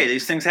 but hey,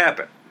 these things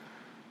happen.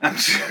 I'm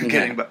just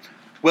kidding, but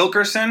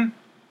Wilkerson?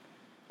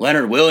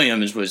 Leonard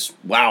Williams was,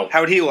 wow.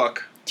 How'd he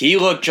look? He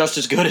looked just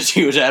as good as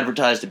he was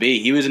advertised to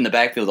be. He was in the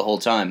backfield the whole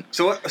time.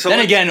 So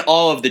then again,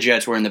 all of the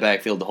Jets were in the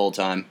backfield the whole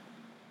time.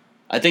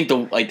 I think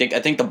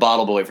the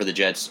bottle boy for the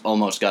Jets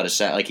almost got a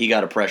sack. Like he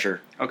got a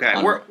pressure. Okay,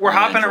 on- we're on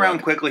hopping Andrew around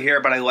Luck. quickly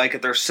here, but I like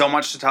it. There's so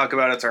much to talk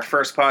about. It's our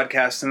first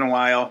podcast in a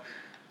while.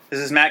 This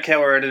is Matt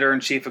Keller,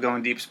 editor-in-chief of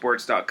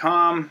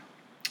GoingDeepSports.com.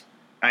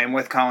 I am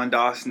with Colin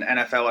Dawson,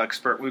 NFL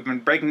expert. We've been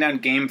breaking down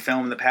game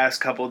film the past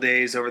couple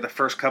days over the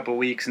first couple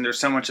weeks, and there's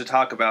so much to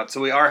talk about.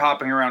 So we are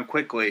hopping around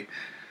quickly.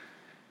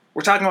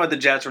 We're talking about the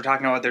Jets, we're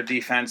talking about their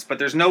defense, but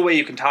there's no way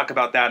you can talk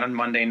about that on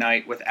Monday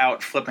night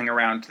without flipping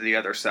around to the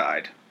other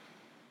side.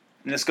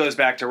 And this goes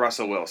back to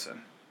Russell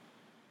Wilson.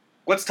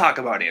 Let's talk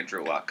about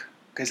Andrew Luck,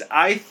 because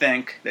I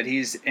think that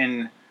he's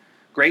in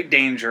great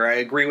danger. I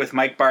agree with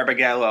Mike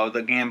Barbagallo,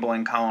 the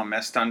gambling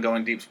columnist on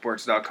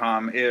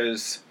GoingDeepSports.com,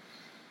 is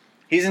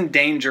he's in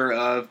danger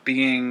of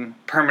being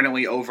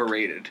permanently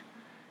overrated.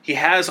 He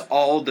has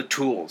all the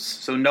tools,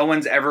 so no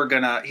one's ever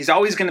he's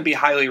always gonna be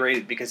highly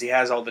rated because he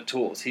has all the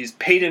tools. He's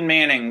Peyton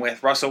Manning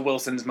with Russell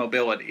Wilson's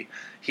mobility.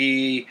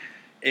 He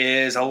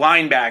is a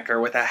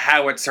linebacker with a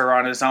howitzer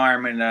on his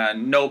arm and a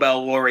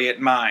Nobel laureate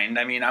mind.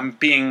 I mean, I'm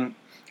being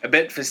a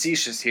bit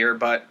facetious here,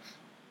 but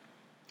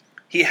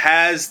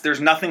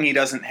there's nothing he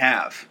doesn't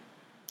have.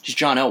 He's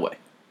John Elway.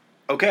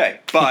 Okay,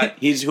 but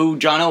He's who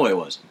John Elway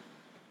was.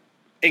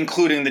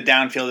 including the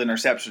downfield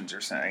interceptions,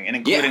 you're saying, and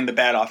including the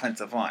bad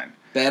offensive line.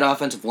 Bad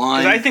offensive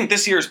line. Because I think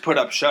this year's put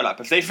up, shut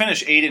up. If they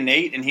finish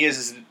 8-8 and he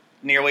has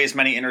nearly as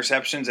many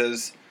interceptions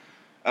as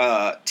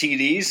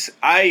TDs,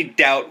 I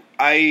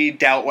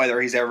doubt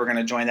whether he's ever going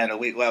to join that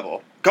elite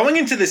level. Going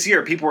into this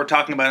year, people were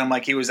talking about him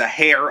like he was a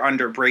hair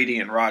under Brady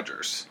and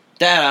Rodgers.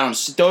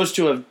 Those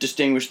two have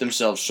distinguished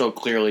themselves so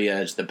clearly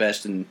as the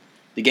best in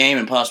the game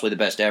and possibly the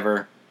best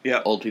ever.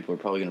 Yeah, old people are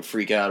probably going to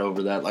freak out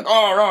over that. Like,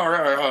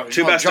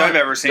 two best I've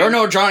ever seen. There are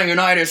no Johnny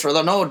Unitas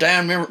or no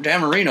Dan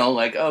Marino.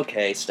 Like,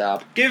 okay,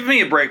 stop. Give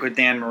me a break with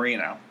Dan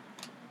Marino.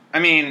 I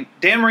mean,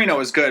 Dan Marino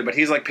is good, but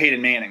he's like Peyton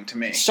Manning to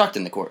me. He sucked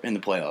in the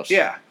playoffs.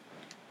 Yeah.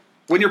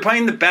 When you're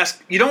playing the best,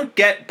 you don't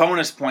get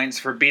bonus points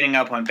for beating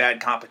up on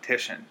bad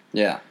competition.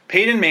 Yeah.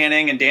 Peyton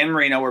Manning and Dan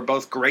Marino were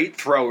both great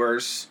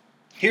throwers.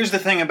 Here's the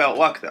thing about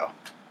Luck, though.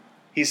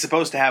 He's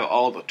supposed to have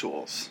all the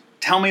tools.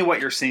 Tell me what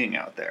you're seeing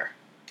out there.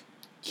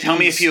 Tell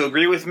me if you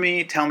agree with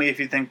me. Tell me if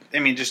you think. I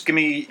mean, just give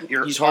me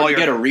your. He's hard to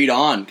get a read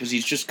on because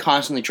he's just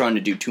constantly trying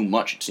to do too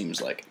much. It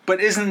seems like. But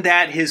isn't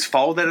that his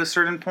fault at a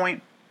certain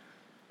point,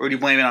 or do you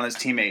blame it on his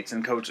teammates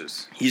and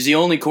coaches? He's the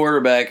only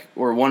quarterback,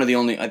 or one of the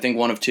only, I think,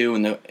 one of two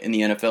in the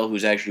NFL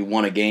who's actually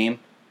won a game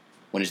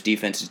when his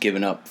defense has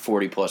given up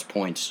 40+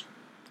 points.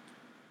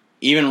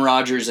 Even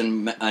Rodgers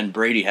and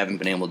Brady haven't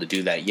been able to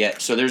do that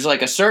yet. So there's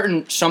like a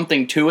certain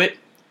something to it,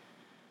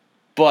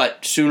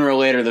 but sooner or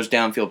later those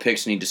downfield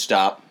picks need to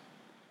stop.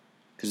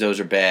 Because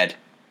those are bad,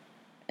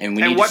 and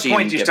we. At need what to see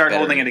point do you start better.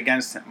 holding it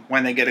against him?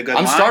 When they get a good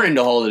I'm line? starting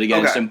to hold it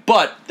against Okay. him,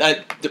 but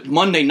the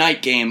Monday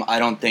night game I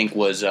don't think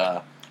was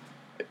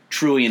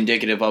truly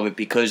indicative of it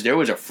because there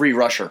was a free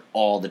rusher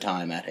all the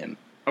time at him.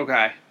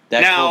 Okay.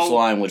 That Now, Colts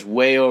line was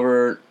way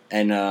over,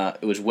 and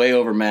it was way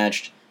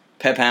overmatched.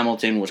 Pep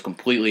Hamilton was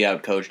completely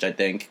outcoached, I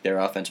think, their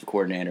offensive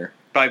coordinator.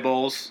 by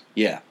Bowles.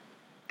 Yeah.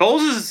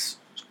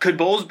 Could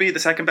Bowles be the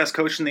second best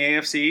coach in the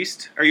AFC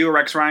East? Are you a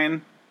Rex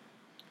Ryan?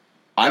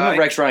 I'm a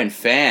Rex Ryan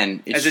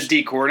fan. As a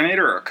D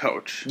coordinator or a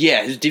coach?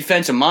 Yeah, his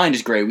defensive mind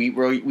is great.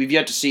 We've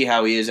yet to see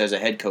how he is as a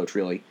head coach,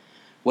 really.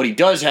 What he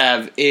does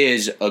have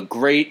is a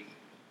great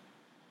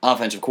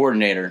offensive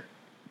coordinator.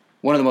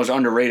 One of the most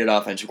underrated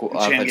offensive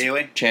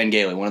Gailey? Chan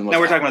Gailey. One of the most. No,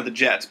 we're talking about the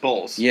Jets,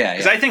 Bowles. Yeah,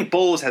 Because yeah. I think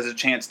Bowles has a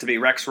chance to be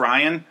Rex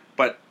Ryan,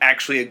 but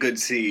actually a good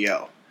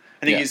CEO.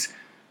 I think he's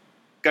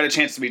got a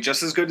chance to be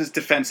just as good as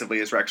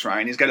defensively as Rex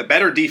Ryan. He's got a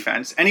better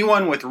defense.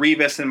 Anyone with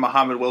Revis and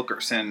Muhammad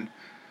Wilkerson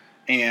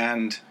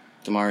and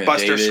Demario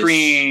Buster Davis,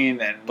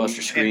 Skrine and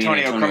Buster Skrine,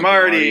 Antonio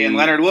Cromartie and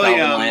Leonard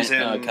Williams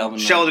Calvin and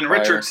Sheldon Pryor.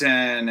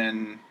 Richardson,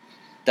 and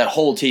That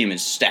whole team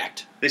is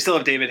stacked. they still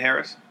have David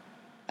Harris.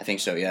 I think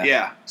so, yeah.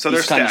 Yeah, so He's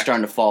they're kind of stacked.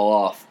 starting to fall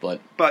off, but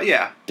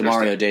yeah, they're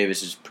Demario stacked.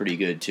 Davis is pretty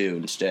good, too,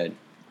 instead.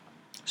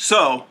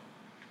 So,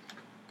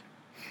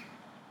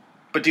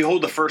 but do you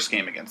hold the first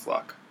game against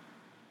Luck?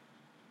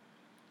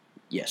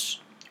 Yes.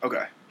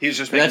 Okay, he's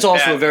just. That's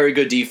also a very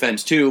good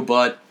defense, too,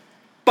 but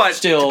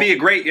still, to be a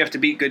great, you have to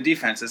beat good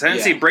defenses. I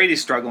didn't see Brady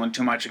struggling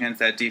too much against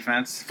that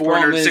defense.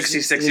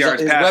 466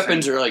 yards his passing.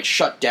 weapons are like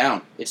shut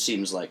down, it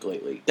seems like,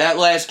 lately. That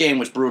last game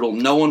was brutal.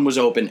 No one was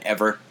open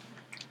ever.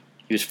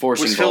 He was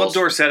forcing Was Philip balls.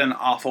 Dorsett an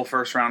awful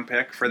first-round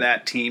pick for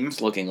that team? It's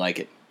looking like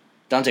it.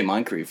 Dante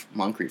Moncrief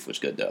was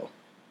good, though.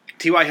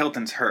 T.Y.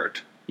 Hilton's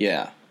hurt.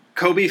 Yeah.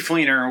 Kobe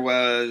Fleener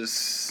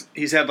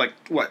he's had,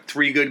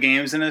 3 good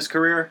games in his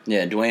career?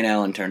 Yeah, Dwayne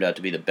Allen turned out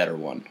to be the better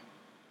one.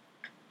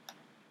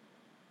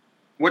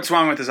 What's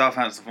wrong with his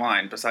offensive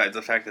line besides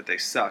the fact that they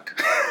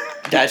suck?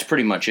 That's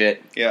pretty much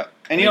it. Yeah.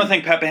 And you don't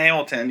think Pepe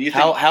Hamilton,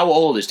 How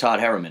old is Todd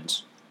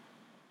Herremans?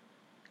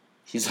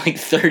 He's like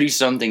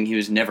 30-something. He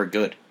was never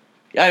good.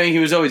 I mean, he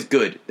was always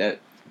good. That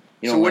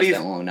you don't last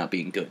that long not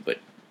being good, but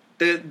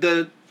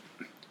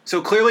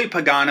so clearly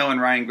Pagano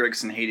and Ryan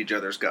Grigson hate each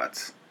other's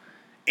guts.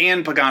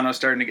 And Pagano's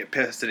starting to get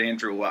pissed at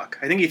Andrew Luck.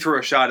 I think he threw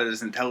a shot at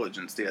his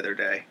intelligence the other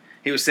day.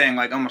 he was saying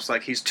like almost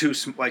like he's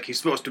he's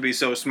supposed to be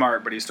so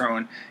smart, but he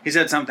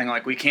said something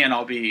like we can't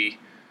all be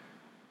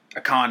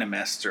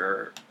economists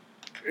or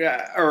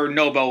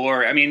Nobel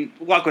laureate. I mean,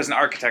 Luck was an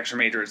architecture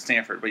major at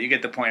Stanford, but you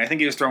get the point. I think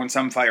he was throwing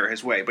some fire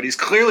his way, but he's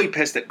clearly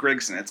pissed at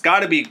Grigson. It's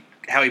got to be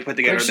how he put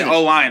together the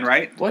O-line,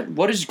 right?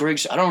 What is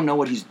Grigson? I don't know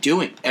what he's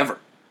doing ever.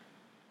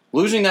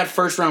 Losing that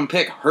first-round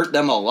pick hurt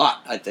them a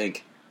lot, I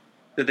think.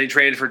 That they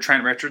traded for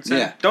Trent Richardson?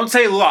 Yeah. Don't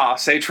say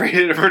lost. Say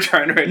traded for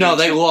Trent Richardson. No,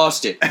 they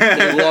lost it.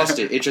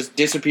 It just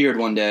disappeared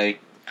one day.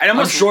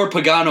 I'm sure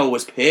Pagano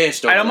was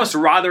pissed over I'd almost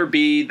rather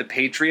be the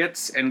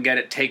Patriots and get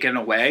it taken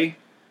away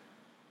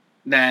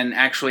than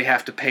actually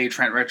have to pay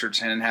Trent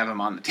Richardson and have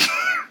him on the team.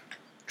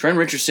 Trent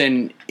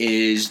Richardson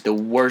is the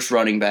worst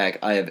running back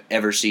I have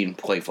ever seen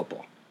play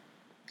football.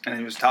 And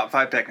he was top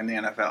 5 pick in the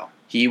NFL.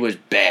 He was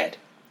bad.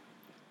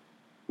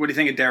 What do you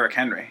think of Derrick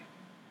Henry?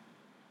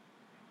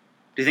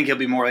 Do you think he'll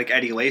be more like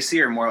Eddie Lacy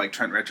or more like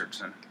Trent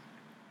Richardson?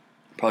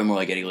 Probably more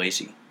like Eddie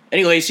Lacy.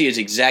 Eddie Lacy is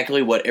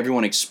exactly what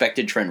everyone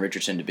expected Trent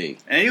Richardson to be.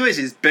 And Eddie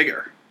Lacy's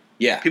bigger.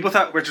 Yeah. People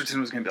thought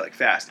Richardson was going to be like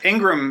fast.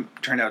 Ingram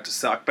turned out to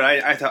suck, but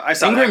I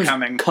saw Ingram's that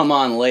coming. Come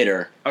on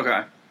later.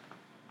 Okay.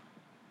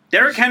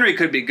 Derrick Henry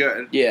could be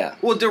good. Yeah.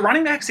 Well, do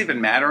running backs even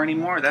matter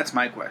anymore? That's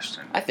my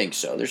question. I think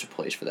so. There's a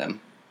place for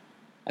them.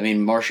 I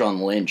mean,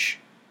 Marshawn Lynch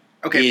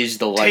is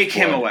the lifeblood. Take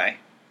him away.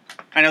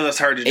 I know that's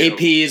hard to do.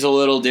 AP is a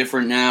little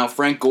different now.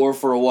 Frank Gore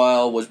for a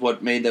while was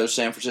what made those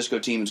San Francisco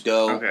teams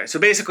go. Okay, so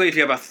basically if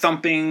you have a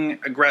thumping,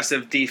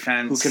 aggressive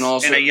defense who can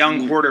also, and a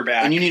young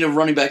quarterback. And you need a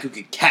running back who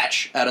can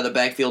catch out of the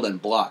backfield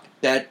and block.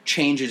 That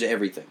changes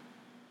everything.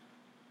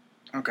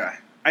 Okay.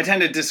 I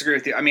tend to disagree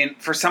with you. I mean,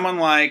 for someone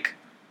like...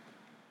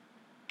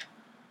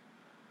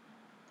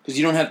 Because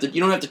you don't have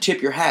to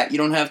tip your hat. You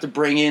don't have to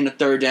bring in a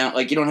third down.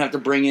 Like, you don't have to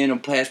bring in a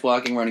pass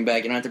blocking running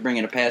back. You don't have to bring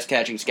in a pass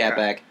catching scat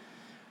back.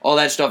 All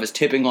that stuff is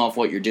tipping off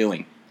what you're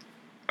doing.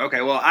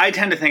 Okay, well, I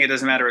tend to think it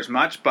doesn't matter as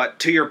much, but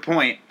to your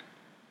point,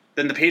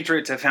 then the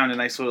Patriots have found a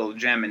nice little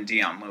gem in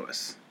Dion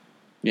Lewis.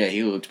 Yeah,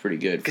 he looks pretty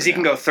good. Because he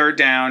can go third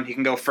down, he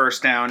can go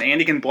first down,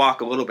 and he can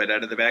block a little bit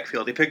out of the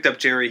backfield. He picked up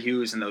Jerry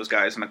Hughes and those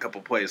guys in a couple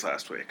plays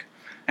last week.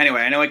 Anyway,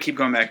 I know I keep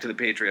going back to the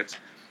Patriots.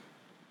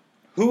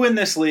 Who in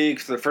this league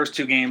for the first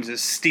 2 games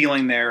is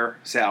stealing their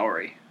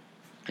salary?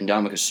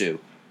 Ndamukong Suh.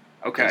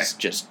 Okay. It's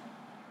just...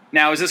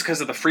 Now, is this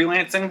because of the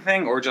freelancing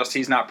thing, or just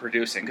he's not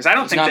producing? Because I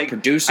don't think they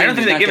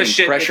give a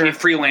shit pressure.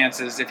 if he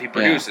freelances, if he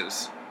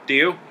produces. Yeah. Do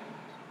you?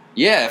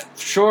 Yeah,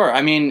 sure.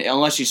 I mean,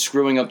 unless he's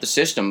screwing up the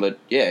system, but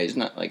yeah, he's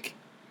not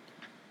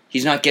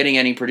getting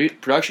any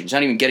production. He's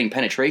not even getting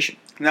penetration.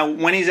 Now,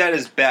 when he's at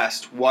his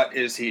best, what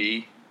is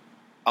he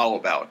all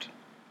about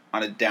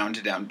on a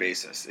down-to-down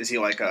basis? Is he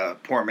like a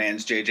poor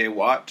man's J.J.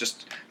 Watt,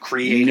 just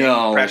creating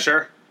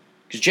pressure?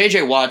 Because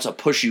J.J. Watt's will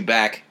push you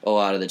back a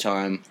lot of the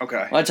time.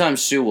 Okay. A lot of times,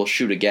 Sue will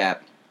shoot a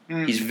gap.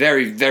 He's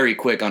very, very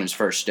quick on his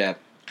first step.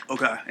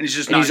 Okay. And he's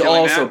just and not he's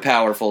also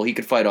powerful. He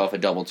could fight off a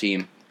double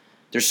team.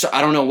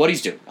 I don't know what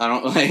he's doing.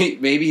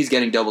 Maybe he's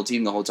getting double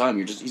teamed the whole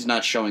time. He's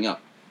not showing up.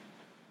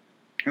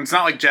 And it's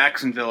not like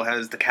Jacksonville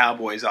has the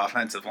Cowboys'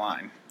 offensive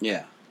line.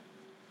 Yeah.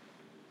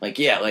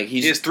 He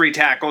has 3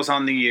 tackles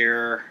on the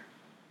year.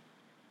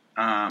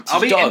 I'll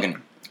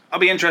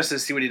be interested to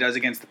see what he does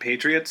against the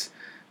Patriots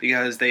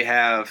because they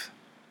have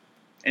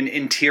an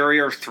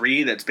interior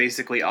 3 that's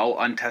basically all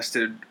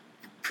untested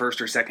first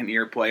or second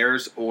year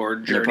players or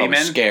journeymen. They're probably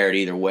scared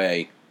either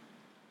way.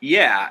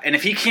 Yeah, and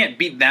if he can't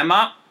beat them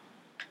up,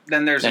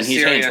 then there's a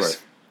serious...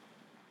 Hainsworth.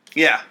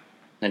 Yeah.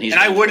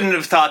 I wouldn't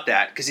have thought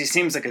that because he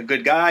seems like a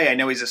good guy. I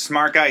know he's a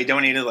smart guy. He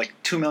donated like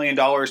 $2 million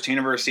to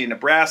University of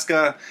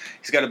Nebraska.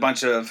 He's got a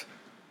bunch of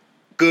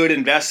good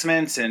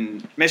investments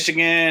in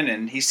Michigan,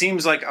 and he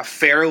seems like a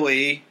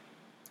fairly...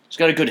 He's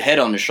got a good head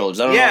on his shoulders.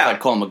 I don't know if I'd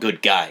call him a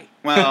good guy.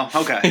 Well,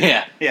 okay.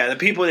 Yeah. Yeah, the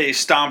people that he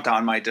stomped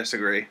on might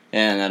disagree.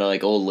 And that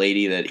old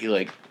lady that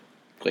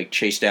he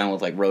chased down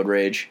with road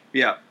rage.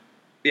 Yeah.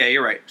 Yeah,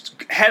 you're right.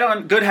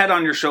 Good head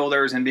on your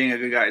shoulders and being a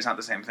good guy is not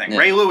the same thing. Yeah.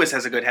 Ray Lewis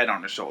has a good head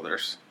on his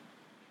shoulders.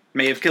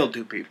 May have killed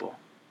 2 people.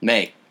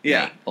 Yeah.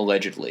 May,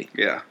 allegedly.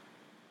 Yeah.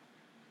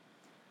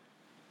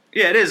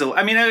 Yeah, it is.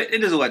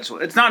 It is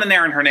allegedly. It's not an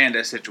Aaron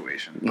Hernandez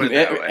situation. Put it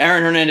that way.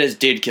 Aaron Hernandez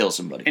did kill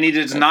somebody. And he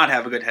does not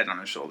have a good head on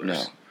his shoulders.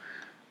 No.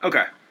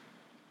 Okay.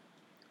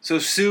 So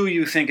Sue,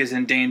 you think, is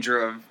in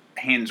danger of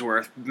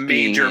Hainsworth,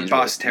 major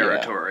bust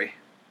territory.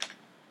 Yeah.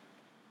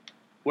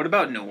 What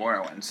about New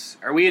Orleans?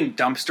 Are we in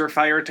dumpster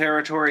fire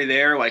territory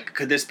there?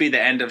 Could this be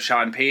the end of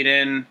Sean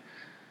Payton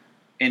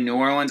in New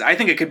Orleans? I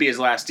think it could be his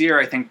last year.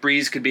 I think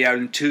Breeze could be out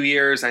in 2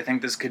 years. I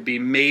think this could be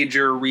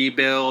major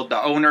rebuild.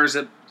 The owner's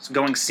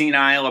going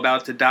senile,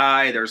 about to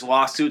die. There's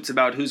lawsuits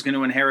about who's going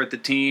to inherit the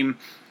team.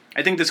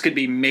 I think this could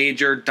be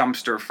major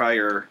dumpster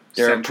fire.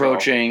 They're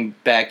approaching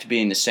back to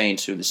being the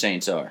Saints, who the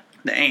Saints are.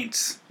 The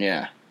Aints.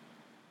 Yeah.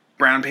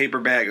 Brown paper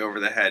bag over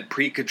the head.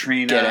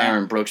 Pre-Katrina. Get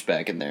Aaron Brooks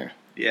back in there.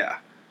 Yeah.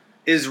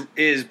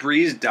 Is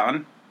Breeze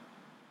done?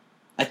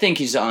 I think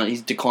he's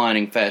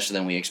declining faster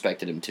than we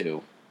expected him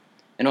to.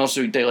 And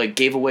also, they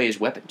gave away his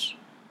weapons.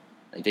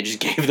 They just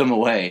gave them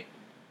away.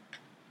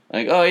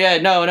 Like, oh yeah,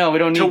 no, we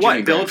don't need to what,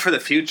 Jimmy build Graham. for the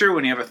future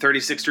when you have a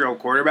 36-year-old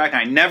quarterback?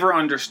 I never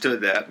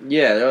understood that.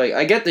 Yeah, they're like,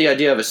 I get the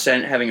idea of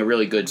having a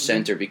really good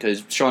center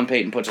because Sean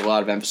Payton puts a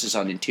lot of emphasis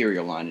on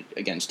interior line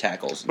against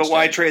tackles. But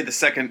why trade the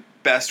second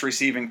best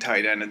receiving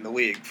tight end in the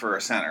league for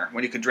a center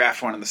when you could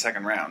draft one in the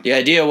second round? The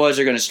idea was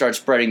they're going to start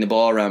spreading the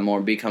ball around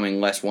more,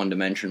 becoming less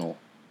one-dimensional.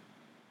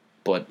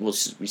 But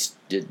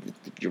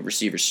your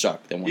receivers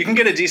suck. You can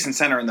get a decent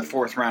center in the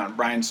fourth round.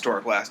 Brian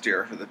Stork last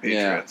year for the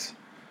Patriots. Yeah.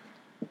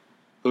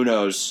 Who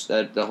knows?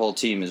 The whole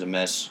team is a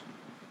mess.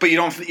 But you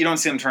don't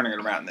see them turning it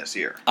around this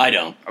year. I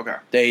don't. Okay.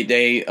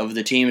 They of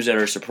the teams that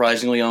are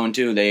surprisingly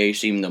 0-2, they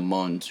seem the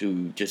ones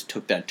who just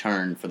took that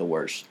turn for the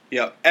worse.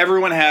 Yep.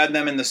 Everyone had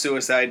them in the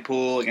suicide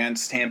pool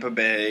against Tampa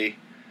Bay.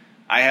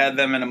 I had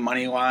them in a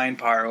money line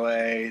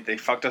parlay. They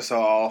fucked us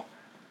all.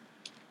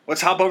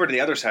 Let's hop over to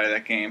the other side of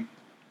that game.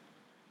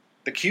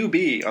 The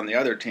QB on the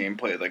other team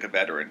played like a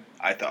veteran,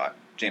 I thought,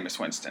 Jameis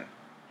Winston.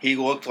 He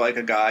looked like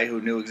a guy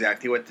who knew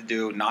exactly what to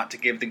do, not to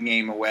give the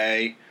game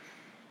away.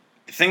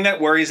 The thing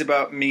that worries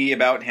me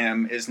about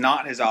him is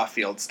not his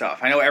off-field stuff.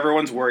 I know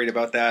everyone's worried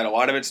about that. A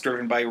lot of it's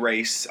driven by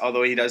race,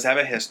 although he does have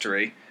a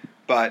history.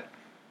 But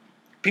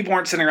people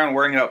aren't sitting around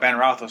worrying about Ben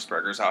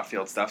Roethlisberger's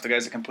off-field stuff. The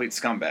guy's a complete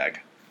scumbag.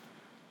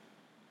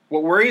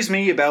 What worries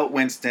me about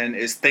Winston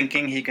is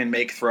thinking he can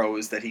make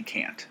throws that he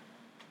can't.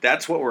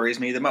 That's what worries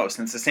me the most.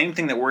 And it's the same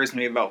thing that worries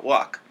me about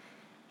Luck.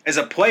 As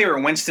a player,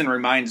 Winston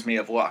reminds me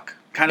of Luck.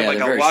 Kind of like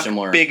a Luck,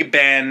 similar. Big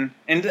Ben.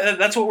 And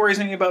that's what worries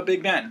me about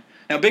Big Ben.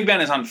 Now, Big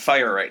Ben is on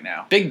fire right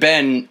now. Big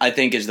Ben, I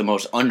think, is the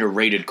most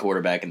underrated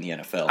quarterback in the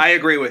NFL. I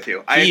agree with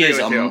you.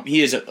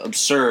 He is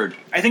absurd.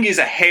 I think he's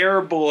a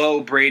hair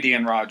below Brady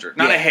and Rodgers.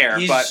 Not a hair,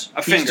 but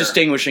a finger. He's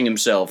distinguishing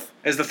himself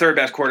as the third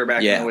best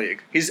quarterback in the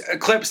league. He's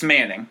eclipsed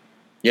Manning.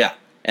 Yeah,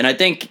 and I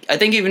think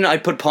even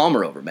I'd put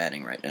Palmer over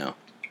Manning right now.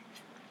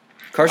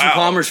 Carson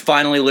Palmer's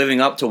finally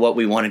living up to what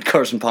we wanted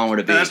Carson Palmer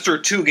to be. And that's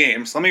through 2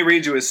 games. Let me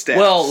read you his stats.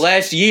 Well,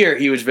 last year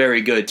he was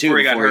very good, too,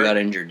 before he got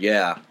injured.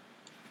 Yeah.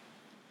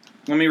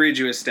 Let me read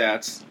you his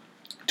stats.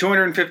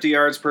 250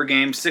 yards per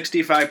game,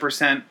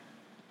 65%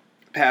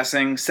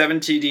 passing, 7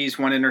 TDs,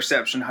 1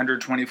 interception,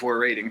 124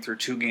 rating through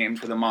 2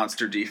 games with a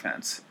monster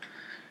defense.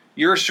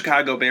 You're a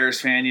Chicago Bears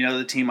fan. You know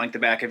the team like the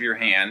back of your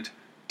hand.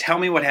 Tell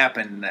me what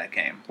happened in that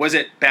game. Was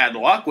it bad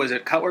luck? Was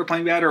it Cutler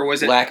playing bad? Or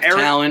was it lack of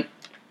talent?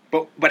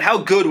 But how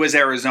good was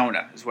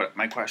Arizona is what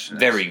my question is.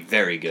 Very,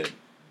 very good.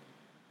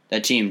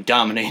 That team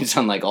dominates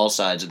on all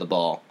sides of the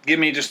ball. Give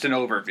me just an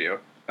overview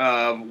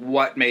of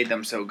what made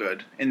them so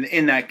good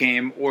in that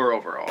game or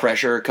overall.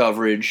 Pressure,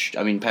 coverage.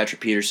 I mean,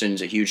 Patrick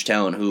Peterson's a huge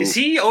talent. Is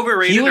he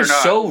overrated or not? He was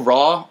so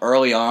raw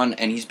early on,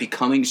 and he's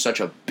becoming such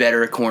a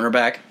better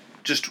cornerback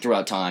just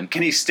throughout time.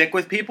 Can he stick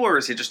with people, or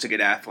is he just a good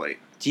athlete?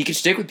 He can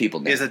stick with people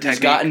now. He's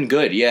gotten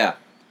good, yeah.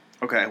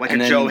 Okay,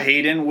 Joe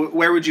Hayden.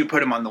 Where would you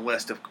put him on the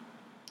list of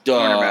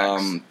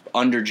cornerbacks?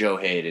 Under Joe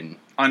Hayden.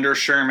 Under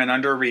Sherman,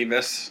 under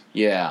Revis.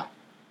 Yeah.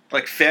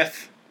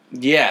 5th?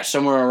 Yeah,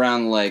 somewhere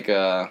around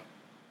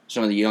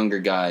some of the younger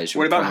guys.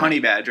 What about Honey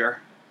Badger?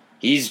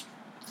 He's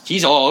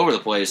all over the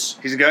place.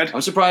 He's good?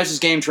 I'm surprised his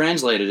game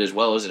translated as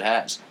well as it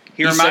has.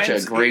 He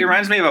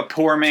reminds me of a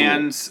poor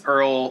man's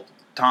Earl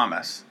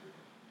Thomas.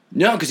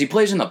 No, because he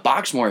plays in the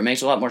box more. He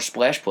makes a lot more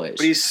splash plays.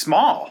 But he's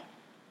small.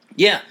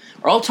 Yeah.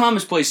 Earl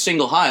Thomas plays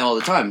single high all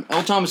the time.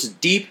 Earl Thomas is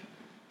deep.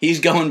 He's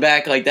going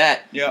back like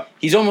that. Yeah.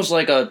 He's almost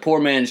like a poor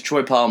man's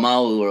Troy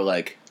Polamalu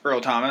or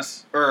Earl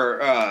Thomas.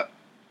 Or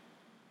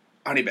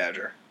Honey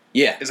Badger.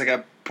 Yeah. It's like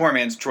a poor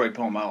man's Troy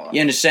Polamalu.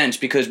 Yeah, in a sense,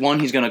 because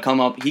he's going to come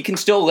up. He can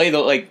still lay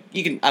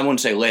I wouldn't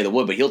say lay the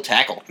wood, but he'll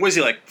tackle. Was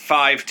he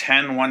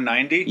 5'10",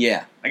 190?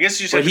 Yeah. I guess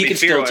you just have to be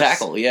fearless. Still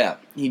tackle, yeah.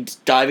 He's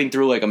diving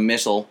through like a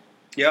missile.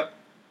 Yep.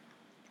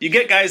 You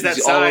get guys that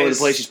he's size. All over the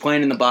place. He's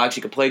playing in the box.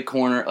 He could play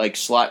corner,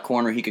 slot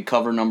corner. He could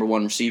cover number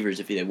 1 receivers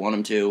if they want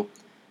him to.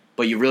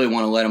 But you really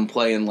want to let him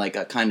play in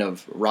a kind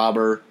of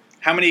robber.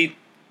 How many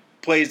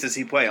plays does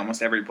he play?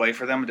 Almost every play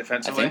for them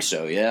defensively? I think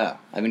so, yeah.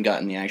 I haven't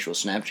gotten the actual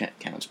snap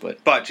counts, but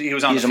he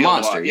was on the field a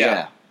monster, a lot,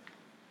 yeah.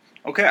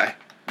 Okay.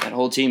 That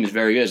whole team is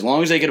very good. As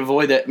long as they could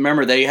avoid that.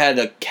 Remember, they had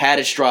a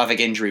catastrophic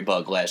injury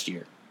bug last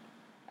year.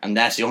 And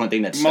that's the only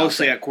thing that's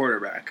mostly at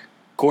quarterback.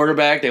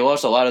 Quarterback, they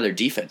lost a lot of their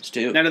defense,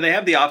 too. Now, do they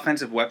have the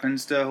offensive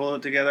weapons to hold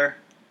it together?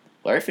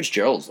 Larry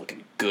Fitzgerald's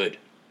looking good.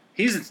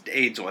 He's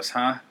ageless,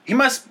 huh? He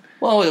must...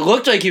 Well, it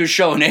looked like he was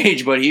showing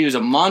age, but he was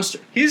a monster.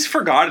 He's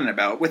forgotten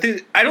about.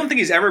 I don't think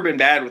he's ever been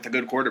bad with a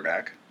good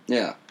quarterback.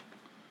 Yeah.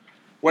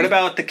 What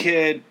about the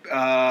kid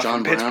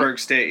from Pittsburgh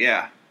State?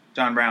 Yeah,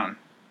 John Brown.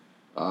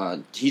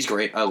 He's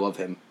great. I love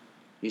him.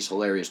 He's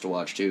hilarious to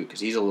watch, too,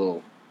 because he's got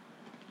a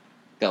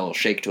little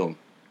shake to him.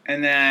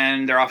 And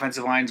then their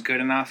offensive line's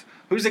good enough.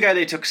 Who's the guy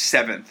they took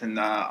 7th in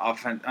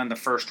on the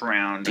first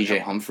round?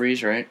 DJ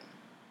Humphries, right?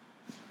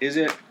 Is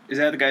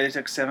that the guy they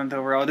took 7th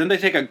overall? Didn't they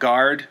take a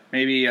guard,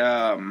 maybe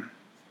from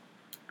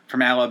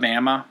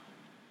Alabama?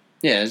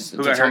 Yeah, that's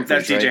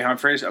DJ right?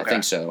 Humphries? Okay. I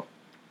think so.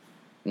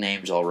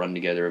 Names all run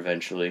together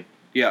eventually.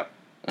 Yeah.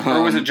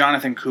 Or was it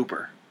Jonathan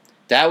Cooper?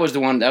 That was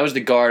the one. That was the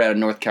guard out of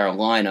North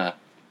Carolina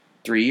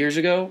 3 years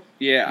ago.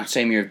 Yeah.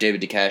 Same year of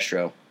David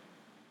DeCastro.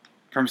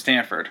 From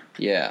Stanford.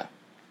 Yeah.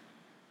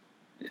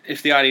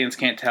 If the audience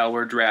can't tell,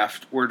 we're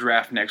draft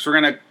next. We're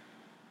going to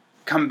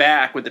come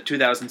back with the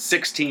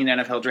 2016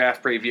 NFL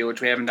draft preview,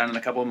 which we haven't done in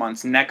a couple of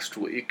months, next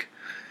week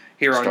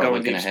here on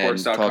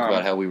GoingDeepSports.com. Talk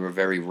about how we were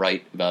very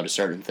right about a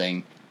certain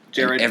thing.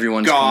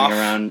 Everyone's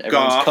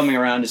coming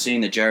around to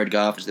seeing that Jared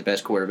Goff is the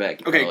best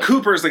quarterback. Okay,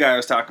 Cooper's the guy I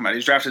was talking about. He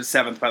was drafted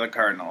 7th by the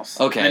Cardinals.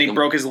 Okay. And then he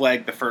broke his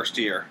leg the first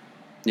year.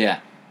 Yeah.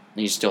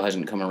 And he still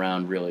hasn't come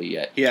around really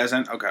yet. He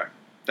hasn't? Okay.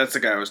 That's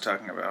the guy I was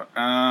talking about.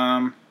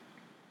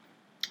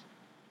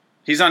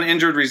 He's on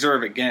injured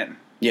reserve again.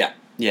 Yeah.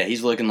 Yeah,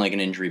 he's looking like an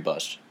injury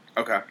bust.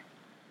 Okay.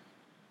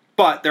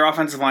 But their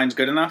offensive line's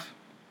good enough?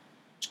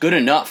 It's good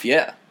enough,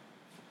 yeah.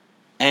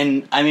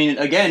 And, I mean,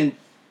 again,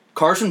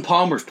 Carson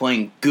Palmer's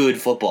playing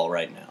good football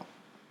right now.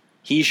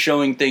 He's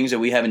showing things that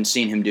we haven't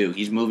seen him do.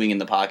 He's moving in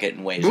the pocket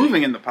in ways.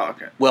 Moving in the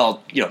pocket?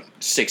 Well,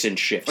 6-inch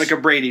shifts. Like a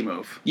Brady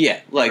move.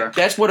 Yeah,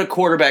 that's what a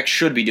quarterback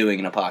should be doing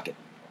in a pocket.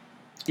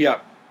 Yeah.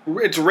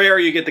 It's rare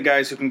you get the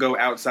guys who can go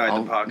outside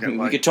the pocket.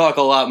 We could talk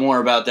a lot more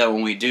about that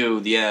when we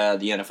do the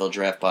NFL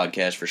Draft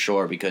podcast for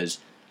sure, because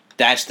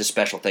that's the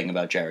special thing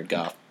about Jared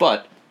Goff.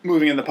 But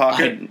moving in the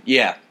pocket?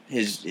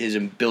 His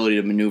ability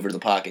to maneuver the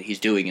pocket, he's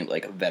doing it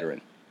like a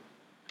veteran.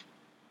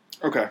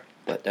 Okay.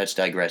 But that's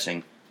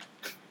digressing.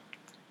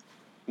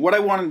 What I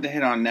wanted to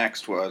hit on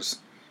next was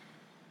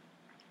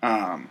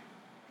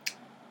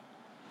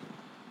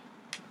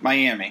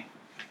Miami.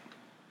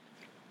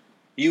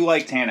 You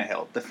like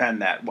Tannehill.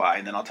 Defend that. Why?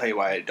 And then I'll tell you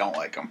why I don't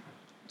like him.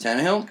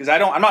 Tannehill? Because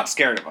I'm not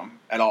scared of him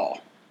at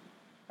all.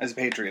 As a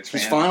Patriots fan.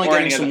 He's finally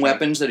getting some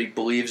weapons that he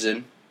believes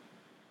in.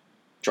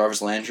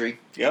 Jarvis Landry.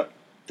 Yep.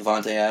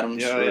 Devontae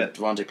Adams. Yeah.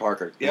 Devontae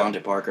Parker. Yep.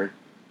 Devontae Parker.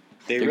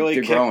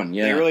 They're growing.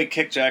 Yeah. They really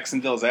kicked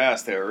Jacksonville's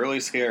ass. They were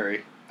really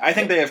scary. I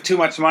think they have too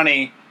much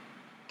money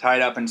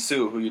tied up in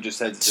Sue, who you just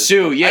said.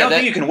 Sue, yeah. I don't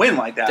think you can win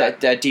like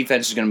that. That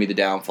defense is going to be the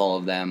downfall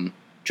of them.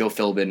 Joe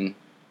Philbin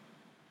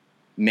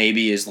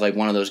maybe is like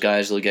one of those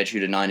guys that'll get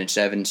you to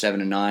 9-7,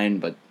 7-9,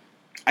 but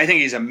I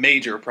think he's a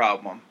major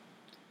problem.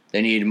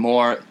 They need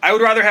more. I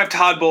would rather have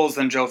Todd Bowles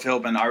than Joe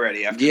Philbin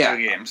already after 2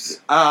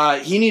 games.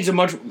 He needs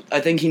I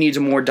think he needs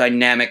a more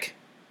dynamic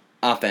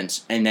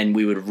offense, and then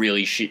we would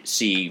really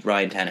see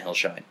Ryan Tannehill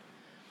shine.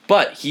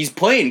 But he's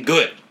playing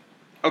good.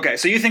 Okay,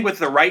 so you think with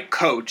the right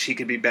coach, he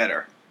could be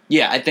better?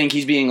 Yeah, I think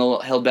he's being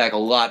held back a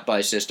lot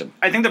by system.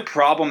 I think the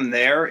problem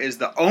there is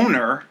the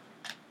owner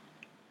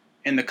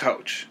and the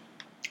coach.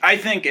 I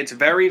think it's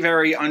very,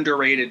 very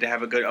underrated to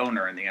have a good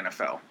owner in the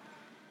NFL.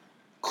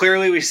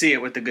 Clearly, we see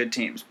it with the good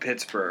teams.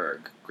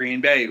 Pittsburgh,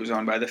 Green Bay, who's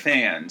owned by the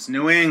fans,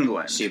 New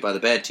England. You see it by the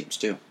bad teams,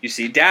 too. You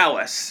see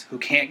Dallas, who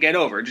can't get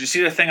over. Did you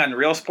see the thing on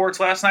Real Sports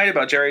last night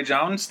about Jerry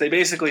Jones? They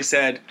basically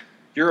said,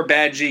 you're a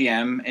bad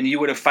GM, and you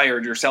would have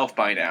fired yourself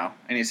by now.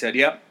 And he said,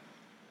 yep.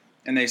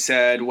 And they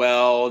said,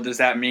 well, does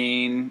that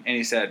mean... And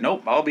he said,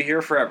 nope, I'll be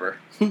here forever.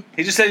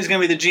 He just said he's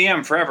going to be the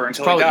GM forever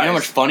until he dies. You know how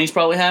much fun he's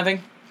probably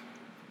having?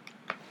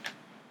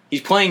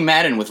 He's playing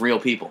Madden with real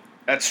people.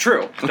 That's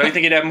true. Don't you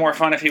think he'd have more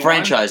fun if he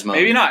Franchise won?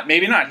 mode.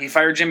 Maybe not. He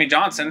fired Jimmy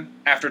Johnson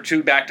after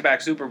 2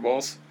 back-to-back Super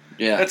Bowls.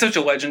 Yeah. That's such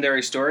a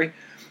legendary story.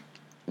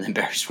 And then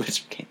Barry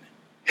Switzer came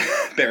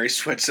in. Barry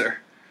Switzer.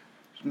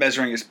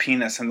 Measuring his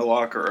penis in the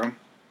locker room.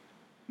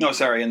 No,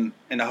 sorry, in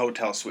a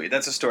hotel suite.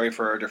 That's a story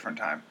for a different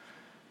time.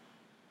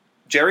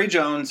 Jerry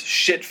Jones,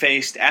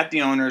 shit-faced at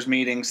the owners'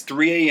 meetings,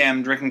 3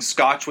 a.m., drinking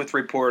scotch with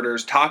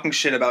reporters, talking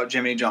shit about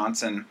Jimmy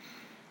Johnson.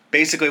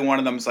 Basically, one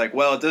of them's like,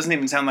 well, it doesn't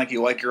even sound like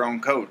you like your own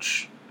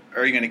coach.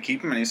 Are you going to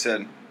keep him? And he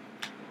said,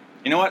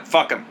 you know what?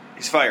 Fuck him.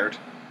 He's fired.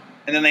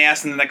 And then they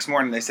asked him the next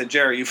morning, they said,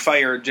 Jerry, you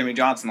fired Jimmy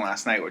Johnson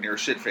last night when you were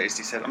shit-faced.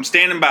 He said, I'm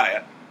standing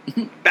by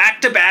it.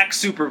 Back-to-back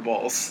Super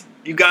Bowls.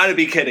 You got to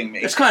be kidding me.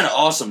 It's kind of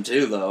awesome,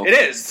 too, though. It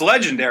is. It's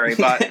legendary,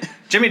 but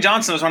Jimmy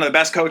Johnson was one of the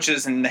best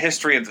coaches in the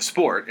history of the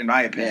sport, in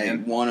my opinion.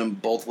 Yeah, he won on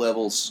both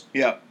levels.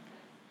 Yep.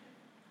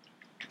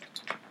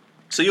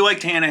 So you like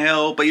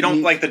Tannehill, but you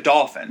don't like the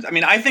Dolphins. I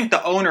mean, I think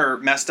the owner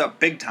messed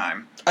up big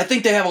time. I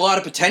think they have a lot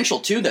of potential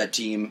to that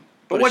team.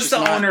 But what's the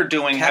owner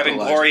doing, having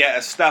Gloria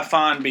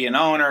Estefan be an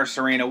owner,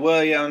 Serena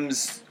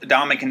Williams,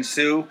 Ndamukong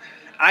Suh?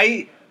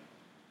 I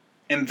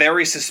am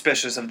very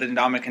suspicious of the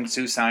Ndamukong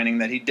Suh signing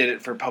that he did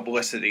it for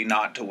publicity,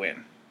 not to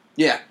win.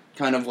 Yeah,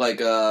 kind of like,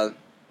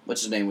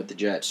 what's his name with the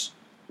Jets?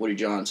 Woody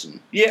Johnson.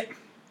 Yeah,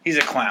 he's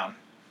a clown.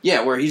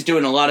 Yeah, where he's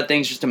doing a lot of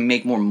things just to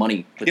make more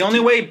money. The only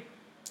way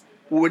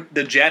would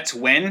the Jets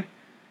win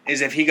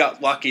is if he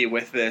got lucky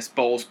with this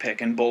Bowles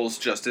pick, and Bowles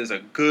just is a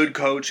good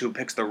coach who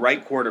picks the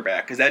right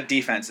quarterback, because that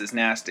defense is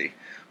nasty.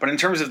 But in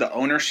terms of the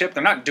ownership,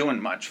 they're not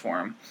doing much for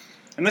him.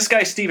 And this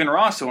guy, Stephen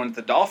Ross, who went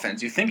to the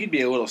Dolphins, you think he'd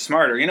be a little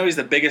smarter. You know he's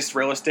the biggest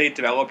real estate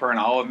developer in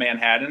all of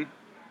Manhattan?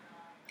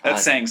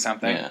 That's saying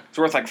something. Yeah. It's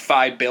worth like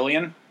 $5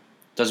 billion.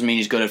 Doesn't mean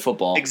he's good at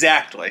football.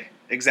 Exactly.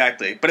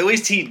 But at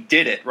least he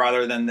did it,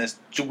 rather than this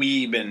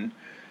dweeb in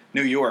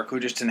New York who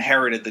just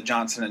inherited the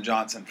Johnson &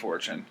 Johnson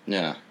fortune.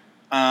 Yeah.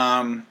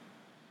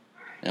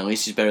 At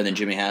least he's better than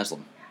Jimmy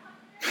Haslam.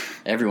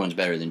 Everyone's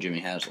better than Jimmy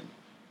Haslam.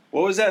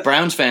 What was that?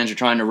 Browns fans are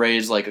trying to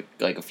raise like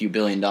a few $1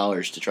 billion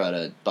to try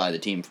to buy the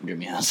team from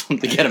Jimmy Haslam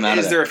to get him out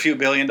of there. Is there a few $1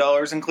 billion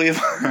in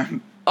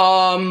Cleveland?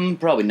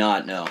 Probably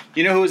not, no.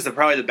 You know who is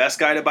probably the best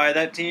guy to buy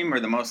that team, or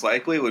the most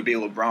likely, would be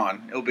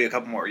LeBron. It'll be a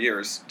couple more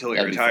years until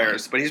he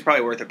retires, but he's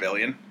probably worth $1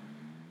 billion.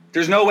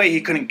 There's no way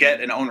he couldn't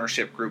get an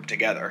ownership group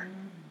together,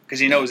 because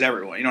he knows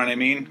everyone. You know what I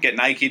mean? Get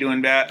Nike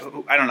doing that.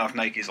 I don't know if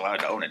Nike's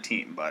allowed to own a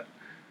team, but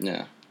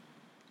yeah,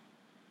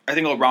 I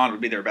think LeBron would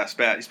be their best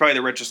bet. He's probably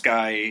the richest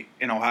guy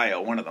in Ohio,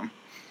 one of them.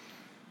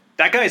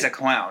 That guy's a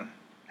clown,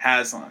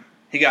 Haslam.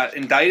 He got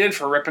indicted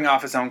for ripping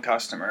off his own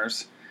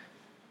customers.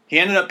 He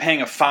ended up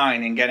paying a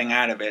fine and getting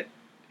out of it.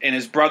 And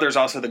his brother's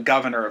also the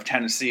governor of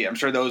Tennessee. I'm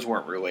sure those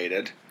weren't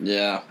related.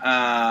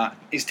 Yeah.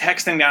 He's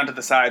texting down to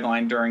the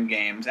sideline during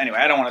games. Anyway,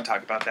 I don't want to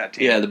talk about that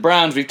team. Yeah, the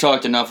Browns, we've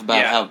talked enough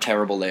about how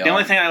terrible they are. The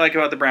only thing I like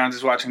about the Browns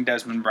is watching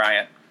Desmond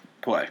Bryant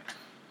play.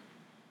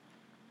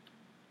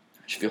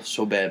 I just feel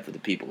so bad for the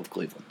people of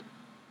Cleveland.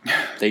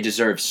 They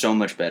deserve so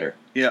much better.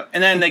 Yeah.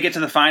 And then they get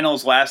to the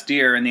finals last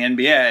year in the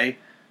NBA,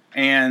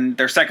 and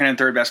their second and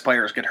third best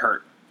players get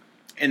hurt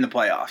in the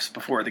playoffs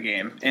before the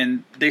game,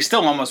 and they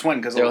still almost win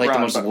because they're like the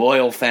most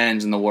loyal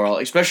fans in the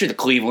world, especially the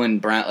Cleveland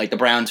Brown, like the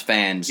Browns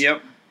fans.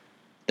 Yep,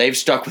 they've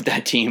stuck with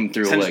that team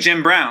through since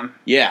Jim Brown.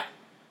 Yeah.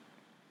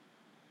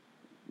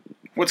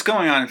 What's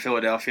going on in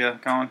Philadelphia,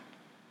 Colin?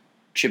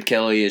 Chip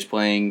Kelly is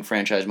playing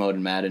franchise mode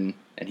in Madden,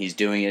 and he's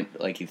doing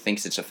it like he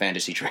thinks it's a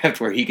fantasy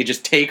draft where he could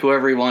just take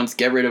whoever he wants,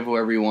 get rid of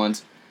whoever he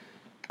wants.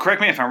 Correct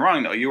me if I'm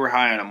wrong, though. You were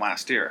high on him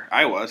last year.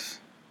 I was.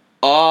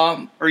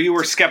 Or you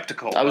were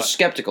skeptical? I was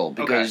skeptical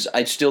because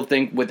I still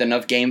think with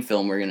enough game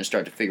film we're going to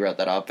start to figure out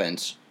that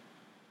offense,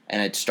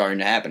 and it's starting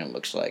to happen. It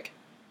looks like.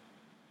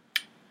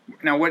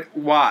 Now,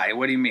 why?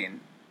 What do you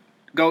mean?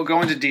 Go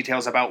into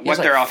details about what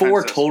their offense is.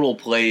 4 total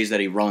plays that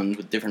he runs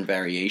with different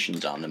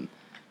variations on them.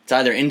 It's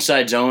either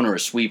inside zone or a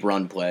sweep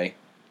run play.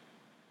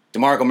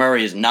 DeMarco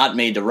Murray is not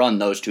made to run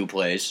those 2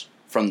 plays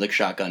from the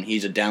shotgun.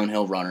 He's a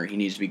downhill runner. He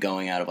needs to be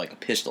going out of like a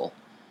pistol.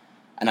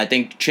 And I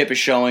think Chip is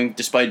showing,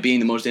 despite being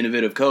the most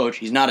innovative coach,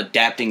 he's not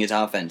adapting his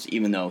offense,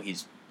 even though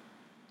he's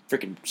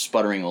freaking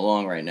sputtering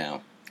along right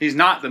now. He's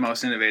not the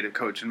most innovative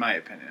coach, in my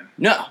opinion.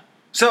 No.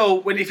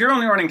 So, if you're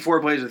only running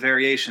 4 plays with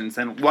variations,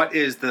 then what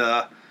is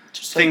the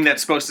thing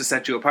that's supposed to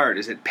set you apart?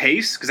 Is it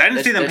pace? Because I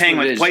didn't see them paying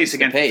with pace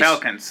against the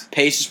Falcons.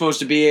 Pace is supposed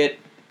to be it.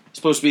 It's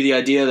supposed to be the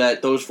idea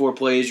that those 4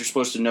 plays you're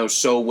supposed to know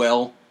so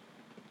well.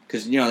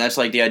 Because, that's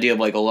like the idea of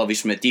like a Lovie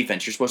Smith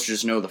defense. You're supposed to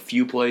just know the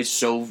few plays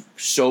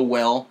so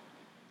well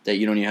that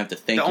you don't even have to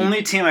think. The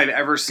only team I've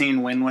ever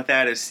seen win with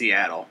that is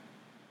Seattle.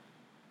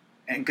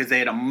 And because they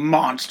had a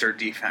monster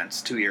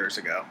defense 2 years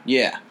ago.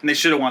 Yeah. And they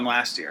should have won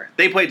last year.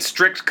 They played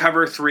strict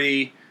cover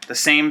 3, the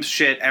same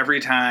shit every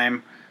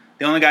time.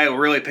 The only guy who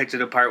really picked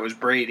it apart was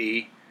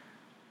Brady.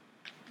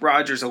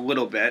 Rodgers a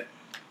little bit.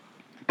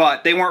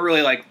 But they weren't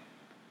really like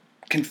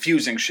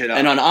confusing shit up.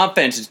 And on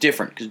offense it's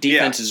different because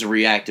defense is a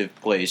reactive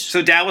place.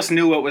 So Dallas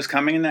knew what was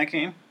coming in that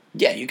game?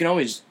 Yeah, you can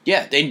always.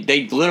 Yeah,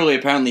 they literally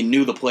apparently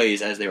knew the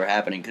plays as they were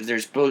happening because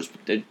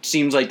it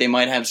seems like they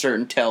might have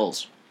certain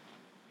tells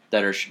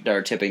that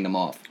are tipping them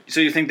off.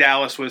 So you think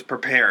Dallas was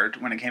prepared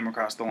when it came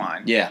across the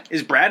line? Yeah.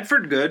 Is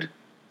Bradford good?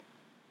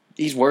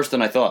 He's worse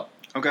than I thought.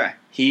 Okay.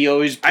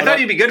 I thought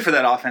he'd be good for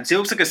that offense. He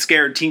looks like a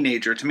scared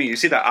teenager to me. You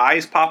see the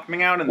eyes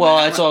popping out?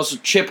 That's also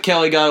Chip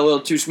Kelly got a little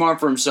too smart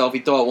for himself. He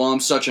thought, well, I'm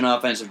such an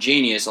offensive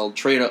genius. I'll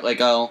trade it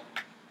I'll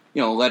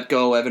let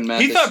go Evan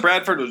Mathis. He thought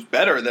Bradford was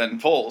better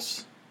than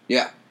Foles.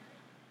 Yeah.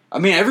 I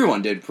mean,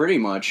 everyone did, pretty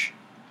much.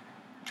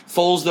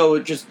 Foles, though,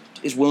 just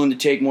is willing to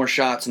take more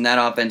shots, and that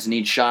offense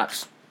needs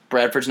shots.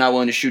 Bradford's not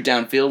willing to shoot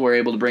downfield. We're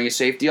able to bring a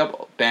safety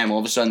up. Bam, all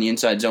of a sudden the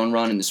inside zone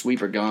run and the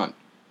sweep are gone.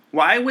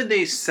 Why would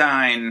they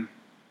sign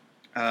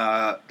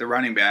the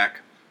running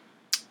back?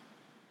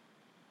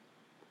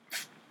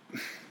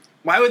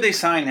 Why would they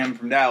sign him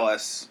from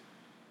Dallas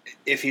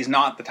if he's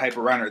not the type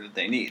of runner that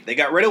they need? They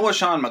got rid of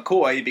LaShawn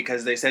McCoy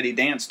because they said he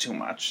danced too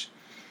much.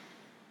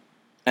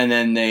 And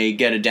then they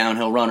get a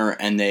downhill runner,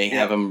 and they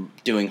have him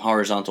doing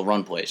horizontal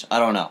run plays. I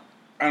don't know.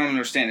 I don't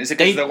understand. Is it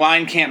because the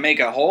line can't make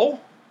a hole?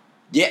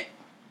 Yeah.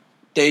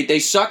 They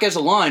suck as a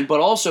line,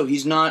 but also he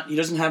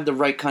doesn't have the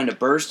right kind of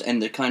burst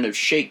and the kind of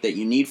shake that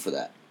you need for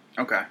that.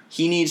 Okay.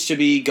 He needs to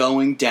be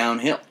going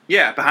downhill.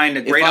 Yeah, behind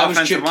a great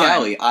offensive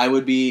line. If I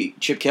was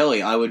Chip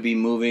Kelly, I would be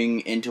moving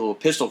into a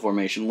pistol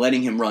formation,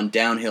 letting him run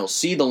downhill,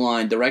 see the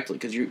line directly,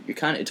 because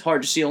it's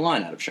hard to see a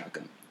line out of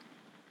shotgun.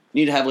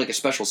 You need to have like a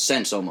special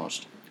sense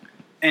almost.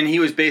 And he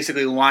was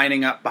basically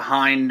lining up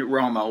behind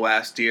Romo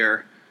last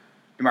year,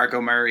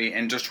 DeMarco Murray,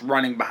 and just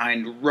running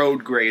behind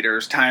road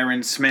graders,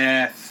 Tyron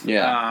Smith.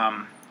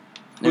 Yeah.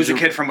 Who's a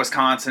kid from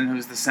Wisconsin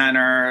who's the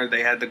center.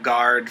 They had the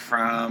guard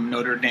from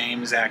Notre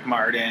Dame, Zach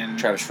Martin.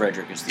 Travis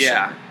Frederick is the center.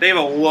 Yeah. They have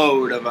a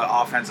load of an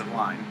offensive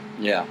line.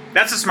 Yeah.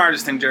 That's the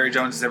smartest thing Jerry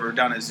Jones has ever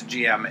done as a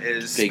GM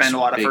is spend a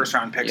lot of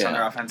first-round picks on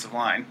their offensive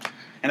line.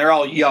 And they're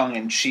all young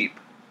and cheap.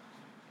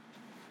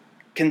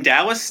 Can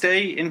Dallas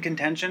stay in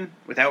contention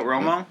without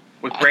Romo?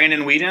 With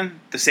Brandon Weeden,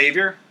 the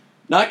savior?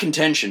 Not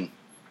contention,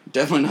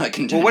 Definitely not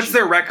contention. Well, what's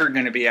their record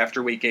going to be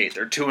after Week 8?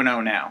 They're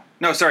 2-0 now.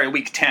 No, sorry,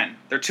 Week 10.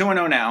 They're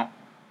 2-0 now.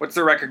 What's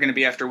their record going to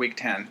be after Week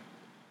 10?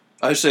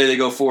 I say they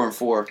go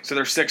 4-4. So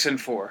they're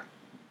 6-4.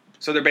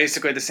 So they're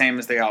basically the same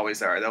as they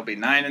always are. They'll be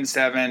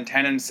 9-7,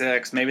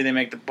 10-6. Maybe they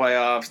make the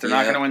playoffs. They're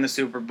not going to win the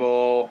Super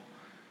Bowl.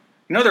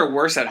 You know they're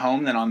worse at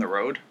home than on the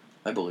road?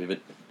 I believe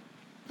it.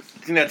 I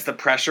think that's the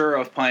pressure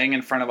of playing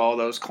in front of all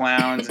those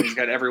clowns and he's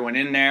got everyone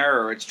in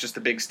there, or it's just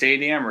a big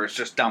stadium, or it's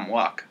just dumb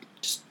luck.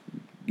 Just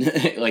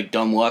like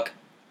dumb luck.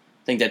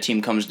 I think that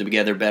team comes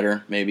together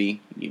better,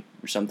 maybe,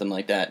 or something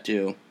like that,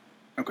 too.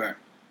 Okay.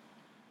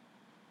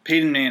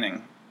 Peyton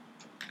Manning.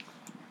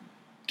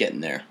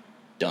 Getting there.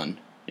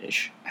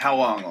 Done-ish. How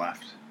long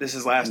left? This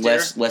is last year?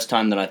 Less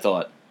time than I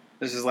thought.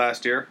 This is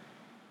last year?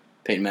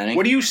 Peyton Manning?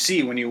 What do you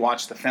see when you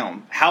watch the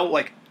film?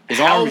 His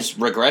arm's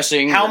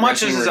regressing. How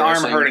much is his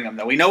arm hurting him,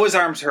 though? We know his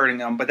arm's hurting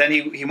him, but then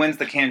he wins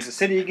the Kansas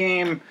City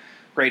game.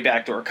 Great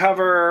backdoor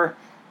cover.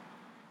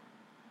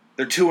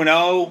 They're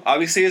 2-0.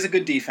 Obviously, is a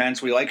good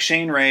defense. We like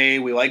Shane Ray.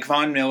 We like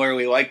Von Miller.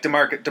 We like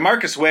DeMarcus.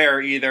 DeMarcus Ware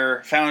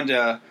either found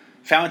a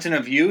fountain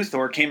of youth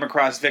or came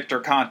across Victor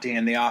Conte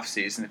in the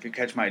offseason, if you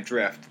catch my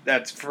drift.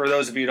 That's, for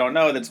those of you who don't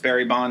know, that's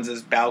Barry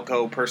Bonds'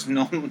 Balco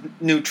personal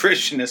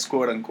nutritionist,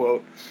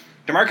 quote-unquote.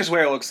 DeMarcus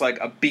Ware looks like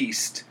a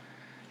beast.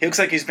 He looks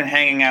like he's been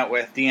hanging out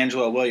with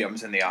D'Angelo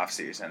Williams in the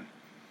offseason.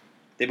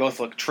 They both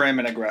look trim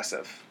and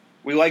aggressive.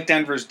 We like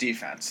Denver's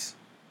defense,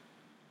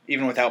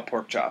 even without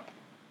Pork Chop.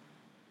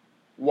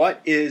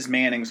 What is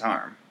Manning's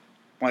arm?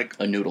 Like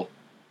a noodle.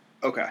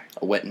 Okay.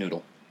 A wet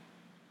noodle.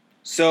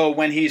 So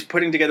when he's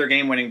putting together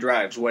game-winning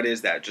drives, what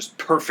is that? Just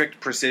perfect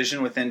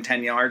precision within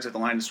 10 yards of the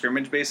line of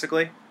scrimmage,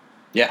 basically?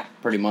 Yeah,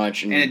 pretty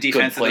much. And a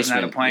defense that doesn't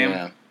know how to play him?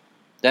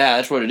 Yeah,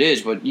 that's what it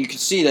is. But you can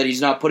see that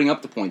he's not putting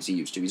up the points he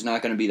used to. He's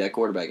not going to be that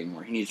quarterback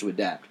anymore. He needs to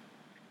adapt.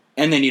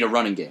 And they need a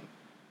running game.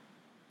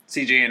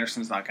 C.J.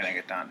 Anderson's not going to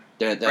get done.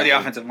 Or the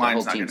offensive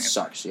line's not going to get done. The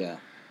whole team sucks, yeah.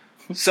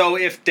 So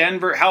if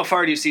Denver, how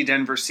far do you see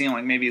Denver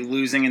ceiling? Maybe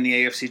losing in the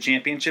AFC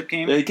Championship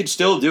game? He could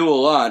still do a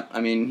lot.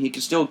 I mean, he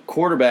could still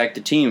quarterback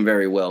the team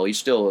very well. He's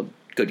still a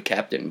good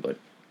captain, but...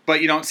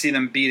 But you don't see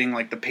them beating,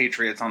 like, the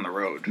Patriots on the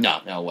road?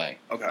 No way.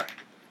 Okay.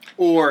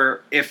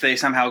 Or if they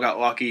somehow got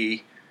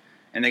lucky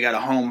and they got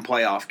a home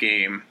playoff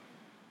game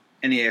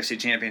in the AFC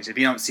Championship,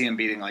 you don't see them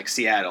beating, like,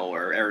 Seattle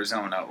or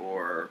Arizona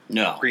or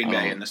Green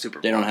Bay in the Super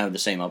Bowl. They don't have the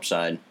same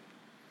upside.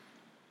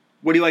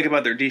 What do you like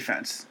about their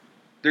defense?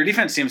 Their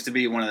defense seems to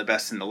be one of the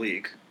best in the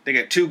league. They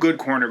get two good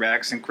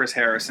cornerbacks in Chris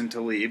Harris and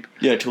Talib.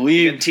 Yeah,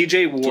 Talib.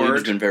 T.J. Ward.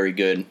 Talib's been very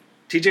good.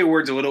 T.J.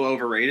 Ward's a little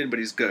overrated, but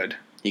he's good.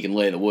 He can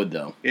lay the wood,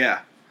 though. Yeah.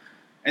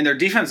 And their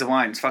defensive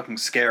line is fucking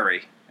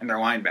scary, and their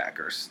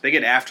linebackers. They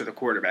get after the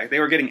quarterback. They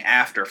were getting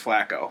after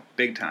Flacco,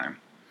 big time.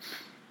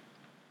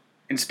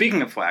 And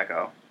speaking of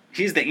Flacco,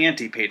 he's the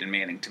anti-Peyton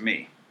Manning to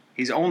me.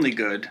 He's only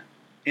good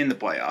in the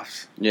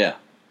playoffs. Yeah.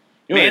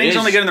 Manning's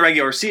only good in the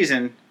regular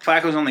season.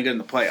 Flacco's only good in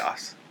the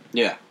playoffs.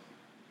 Yeah.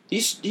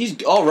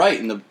 He's all right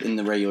in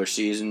the regular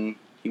season.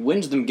 He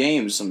wins them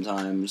games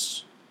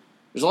sometimes.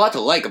 There's a lot to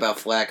like about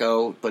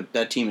Flacco, but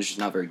that team is just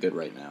not very good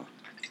right now.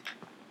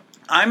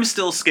 I'm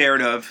still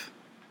scared of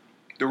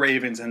the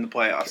Ravens in the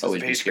playoffs.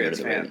 Always as a be scared Patriots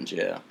of the fan. Ravens,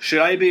 yeah.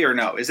 Should I be or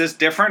no? Is this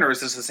different or is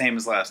this the same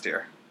as last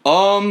year?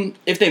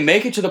 If they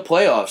make it to the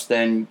playoffs,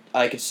 then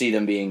I could see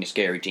them being a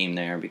scary team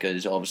there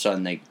because all of a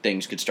sudden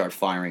things could start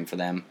firing for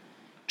them.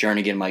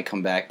 Jernigan might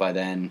come back by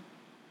then.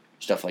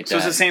 Stuff like that. So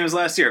it's the same as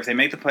last year. If they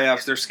make the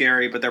playoffs, they're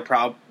scary, but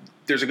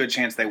there's a good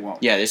chance they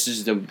won't. Yeah, this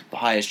is the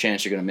highest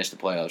chance you're going to miss the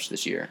playoffs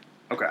this year.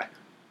 Okay.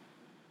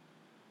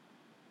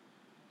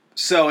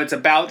 So it's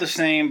about the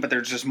same, but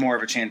there's just more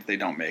of a chance they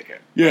don't make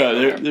it.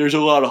 Yeah, there's a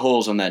lot of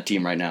holes on that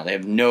team right now. They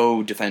have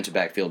no defensive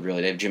backfield,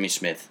 really. They have Jimmy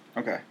Smith.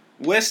 Okay.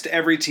 List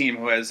every team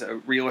who has a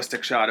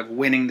realistic shot of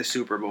winning the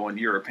Super Bowl, in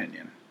your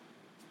opinion.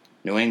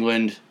 New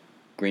England,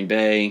 Green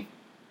Bay,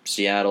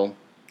 Seattle,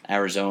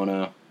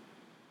 Arizona.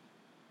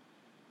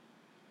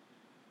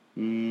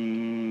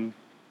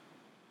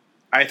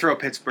 I throw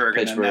Pittsburgh,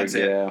 and then that's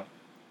it.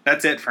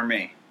 That's it for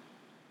me.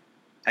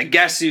 I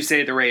guess you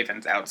say the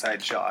Ravens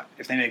outside shot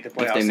if they make the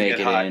playoffs. If they make get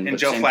it hot. in, and but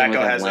Joe same Flacco thing with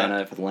has Atlanta.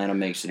 a If Atlanta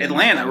makes it,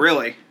 Atlanta,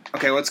 really?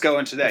 Okay, let's go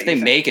into that. If they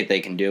make it, they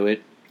can do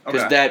it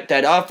because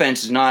that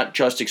offense is not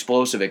just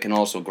explosive; it can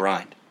also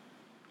grind.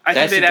 I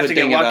think they'd have to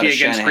get lucky against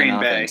Shanahan Green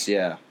offense, Bay.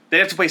 Yeah, they'd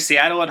have to play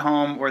Seattle at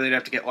home, or they'd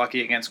have to get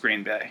lucky against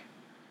Green Bay.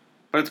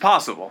 But it's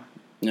possible.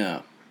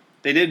 No,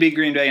 they did beat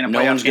Green Bay in a playoff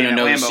game. No one's going to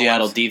know the Lambeau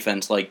Seattle once.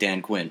 defense like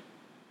Dan Quinn.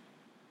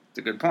 It's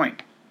a good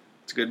point.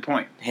 It's a good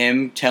point.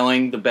 Him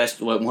telling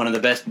one of the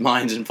best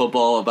minds in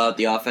football about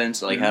the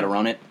offense, like how to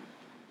run it.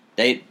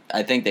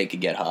 I think they could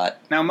get hot.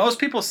 Now, most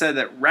people said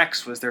that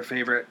Rex was their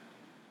favorite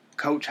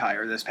coach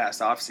hire this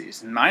past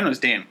offseason. Mine was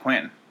Dan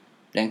Quinn.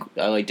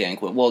 I like Dan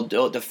Quinn. Well,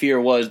 the fear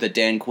was that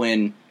Dan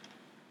Quinn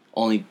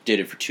only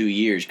did it for 2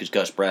 years because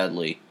Gus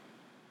Bradley.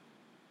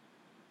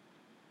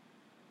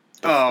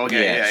 Oh,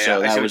 okay, yeah.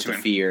 So that was the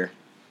fear.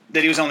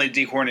 That he was only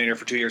D coordinator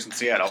for 2 years in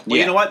Seattle. Well,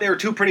 yeah. You know what? They were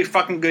two pretty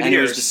fucking good and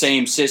years. It was the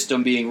same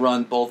system being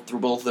run through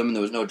both of them, and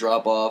there was no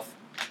drop off.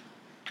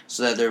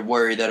 so that they're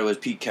worried that it was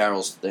Pete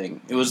Carroll's thing.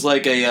 It was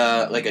like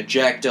a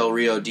Jack Del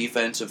Rio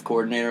defensive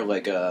coordinator,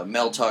 like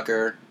Mel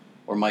Tucker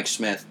or Mike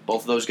Smith.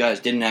 Both of those guys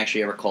didn't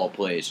actually ever call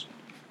plays.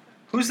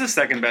 Who's the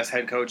second best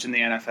head coach in the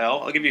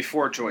NFL? I'll give you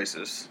 4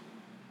 choices.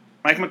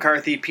 Mike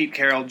McCarthy, Pete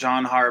Carroll,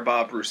 John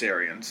Harbaugh, Bruce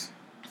Arians.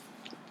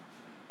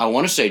 I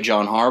want to say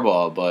John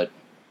Harbaugh, but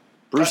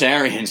Bruce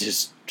Arians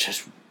is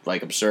just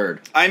like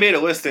absurd. I made a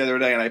list the other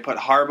day, and I put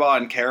Harbaugh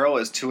and Carroll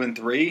as 2 and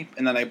 3,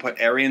 and then I put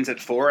Arians at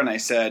 4, and I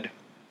said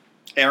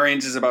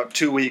Arians is about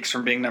 2 weeks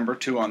from being number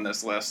 2 on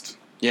this list.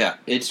 Yeah,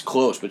 it's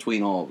close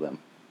between all of them.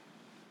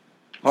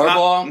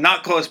 Harbaugh,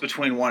 not close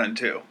between 1 and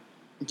 2.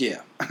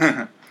 Yeah.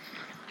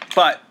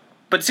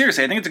 But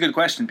seriously, I think it's a good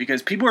question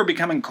because people are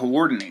becoming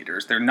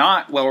coordinators. They're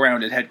not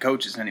well-rounded head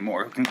coaches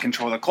anymore who can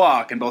control the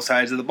clock and both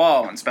sides of the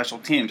ball and special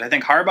teams. I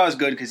think Harbaugh is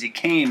good because he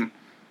came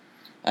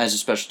as a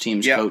special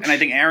teams coach. And I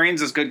think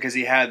Arians is good because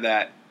he had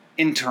that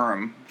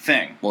interim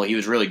thing. Well, he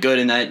was really good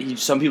in that.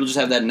 Some people just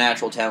have that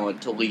natural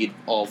talent to lead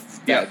all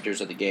factors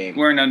of the game.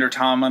 Learned under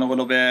Tomlin a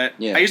little bit.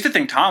 Yeah. I used to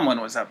think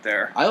Tomlin was up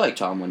there. I like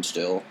Tomlin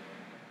still.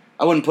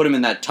 I wouldn't put him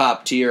in that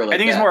top tier. I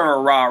think he's more of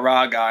a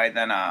rah-rah guy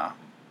than a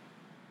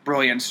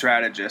brilliant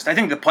strategist. I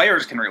think the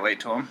players can relate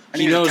to him. I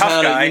think he's a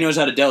tough guy. He knows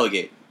how to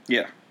delegate.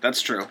 Yeah,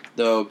 that's true.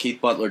 Though Keith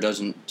Butler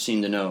doesn't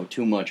seem to know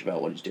too much about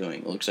what he's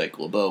doing. It looks like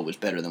LeBeau was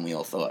better than we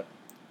all thought.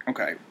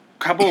 Okay.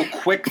 Couple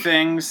quick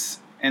things,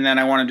 and then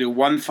I want to do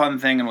one fun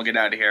thing, and we'll get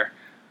out of here.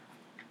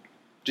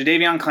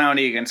 Jadeveon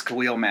Clowney against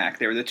Khalil Mack.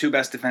 They were the 2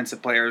 best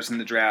defensive players in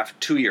the draft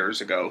 2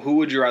 years ago. Who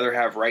would you rather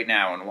have right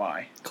now, and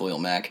why? Khalil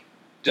Mack.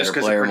 Just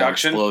because of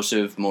production? More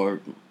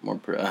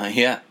explosive,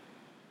 yeah.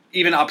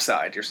 Even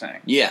upside, you're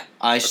saying? Yeah,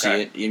 I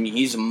see it. I mean,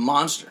 he's a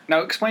monster. Now,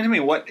 explain to me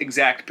what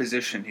exact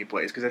position he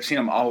plays, because I've seen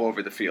him all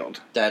over the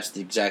field. That's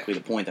exactly the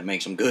point that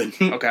makes him good.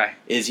 Okay.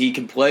 Is he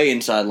can play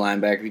inside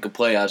linebacker, he can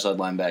play outside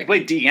linebacker. He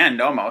played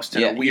D-end almost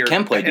in a weird, he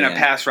can play in a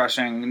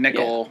pass-rushing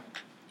nickel.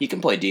 Yeah. He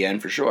can play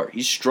D-end for sure.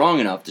 He's strong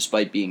enough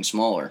despite being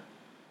smaller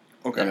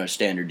than a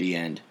standard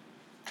D-end.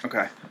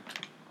 Okay.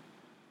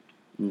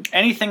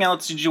 Anything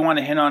else did you want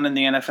to hit on in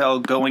the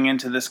NFL going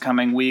into this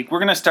coming week? We're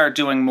going to start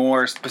doing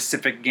more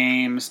specific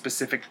games,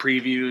 specific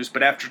previews,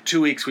 but after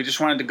 2 weeks, we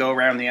just wanted to go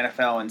around the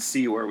NFL and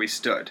see where we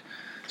stood.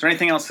 Is there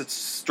anything else that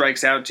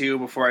strikes out to you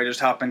before I just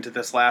hop into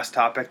this last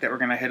topic that we're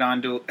going to hit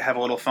on to have a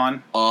little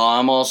fun?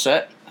 I'm all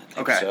set. I think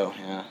okay. So,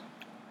 yeah.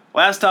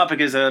 Last topic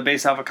is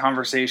based off a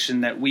conversation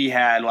that we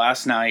had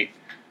last night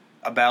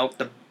about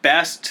the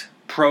best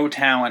pro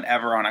talent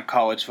ever on a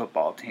college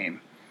football team.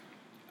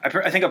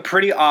 I think a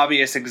pretty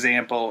obvious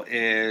example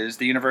is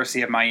the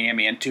University of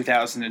Miami in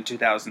 2000 and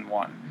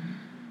 2001.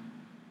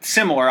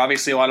 Similar,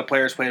 obviously a lot of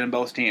players played on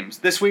both teams.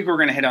 This week we're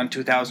going to hit on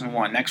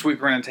 2001. Next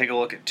week we're going to take a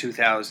look at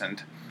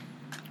 2000.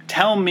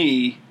 Tell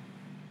me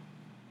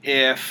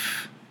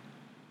if,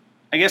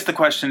 I guess the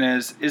question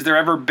is there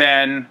ever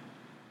been,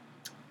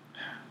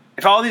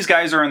 if all these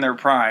guys are in their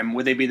prime,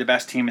 would they be the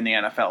best team in the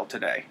NFL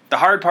today? The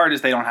hard part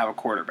is they don't have a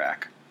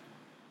quarterback.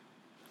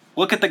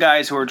 Look at the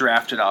guys who were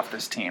drafted off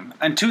this team.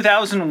 In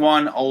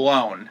 2001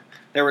 alone,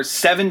 there were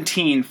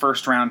 17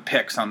 first-round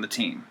picks on the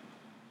team.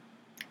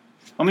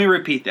 Let me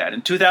repeat that.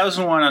 In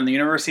 2001 on the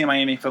University of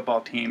Miami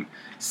football team,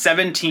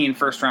 17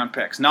 first-round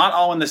picks. Not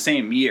all in the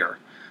same year,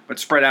 but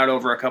spread out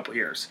over a couple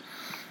years.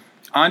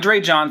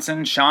 Andre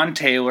Johnson, Sean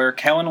Taylor,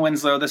 Kellen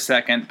Winslow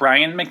II,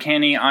 Bryant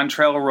McKinney,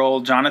 Antrell Roll,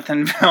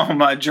 Jonathan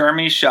Vilma,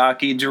 Jeremy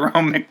Shockey,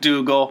 Jerome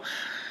McDougal,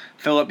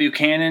 Philip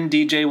Buchanan,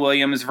 DJ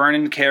Williams,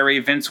 Vernon Carey,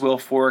 Vince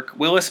Wilfork,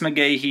 Willis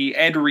McGahee,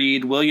 Ed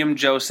Reed, William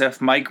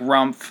Joseph, Mike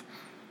Rumpf,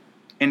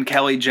 and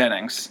Kelly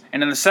Jennings.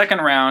 And in the second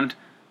round,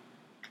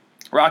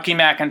 Rocky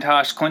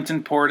McIntosh,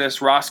 Clinton Portis,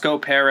 Roscoe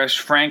Parrish,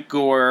 Frank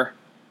Gore,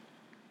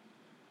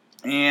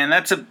 and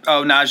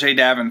Najee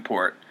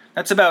Davenport.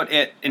 That's about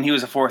it, and he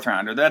was a 4th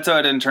rounder. That's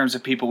about it in terms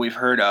of people we've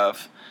heard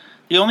of.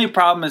 The only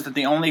problem is that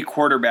the only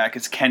quarterback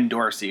is Ken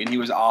Dorsey, and he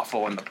was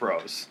awful in the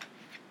pros.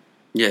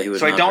 Yeah, he was.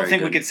 So I don't think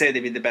good. we could say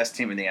they'd be the best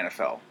team in the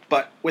NFL.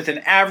 But with an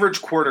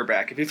average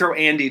quarterback, if you throw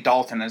Andy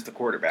Dalton as the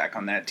quarterback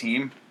on that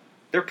team,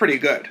 they're pretty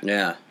good.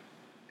 Yeah.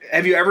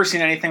 Have you ever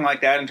seen anything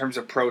like that in terms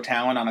of pro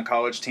talent on a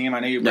college team? I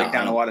know you break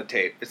down a lot of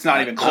tape. It's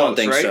not even close, right? I don't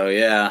think so,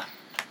 yeah.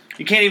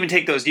 You can't even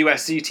take those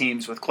USC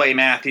teams with Clay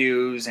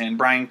Matthews and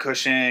Brian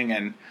Cushing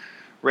and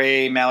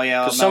Ray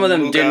Maliel. Some of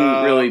them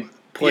didn't really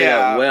play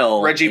that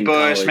well. Reggie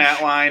Bush, college. Matt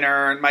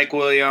Leinart, Mike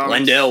Williams.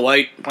 Wendell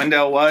White.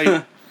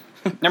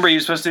 Remember, he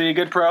was supposed to be a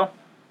good pro?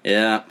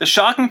 Yeah. The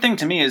shocking thing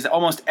to me is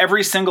almost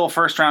every single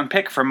first-round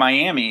pick from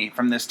Miami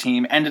from this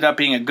team ended up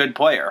being a good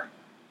player.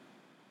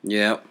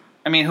 Yeah.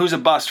 I mean, who's a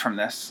bust from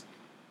this?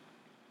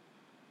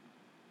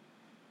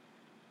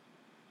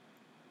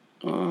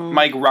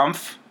 Mike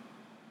Rumpf.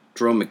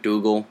 Jerome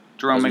McDougal.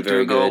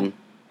 Very good.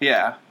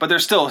 Yeah, but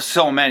there's still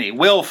so many.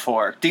 Will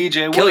Fork,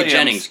 DJ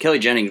Williams. Kelly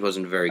Jennings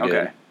wasn't very good.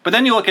 Okay. But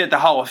then you look at the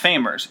Hall of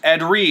Famers.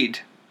 Ed Reed.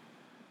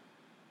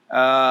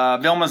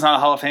 Vilma's not a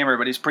Hall of Famer,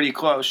 but he's pretty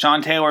close.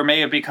 Sean Taylor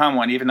may have become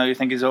one, even though you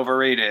think he's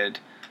overrated.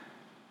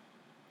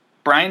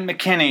 Bryant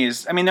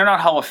McKinney's, I mean, they're not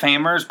Hall of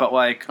Famers, but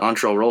like...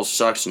 Antrell Roll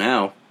sucks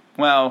now.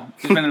 Well,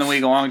 he's been in the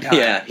league a long time.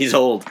 Yeah, he's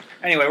old.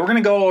 Anyway, we're going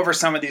to go over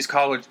some of these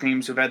college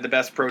teams who've had the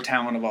best pro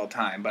talent of all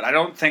time, but I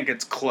don't think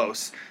it's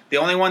close. The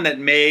only one that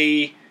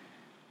may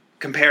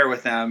compare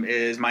with them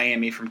is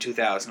Miami from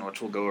 2000,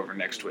 which we'll go over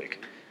next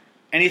week.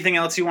 Anything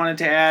else you wanted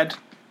to add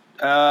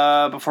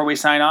before we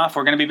sign off?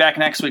 We're going to be back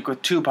next week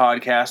with 2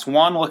 podcasts.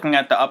 One looking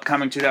at the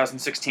upcoming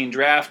 2016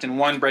 draft, and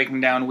one breaking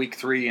down Week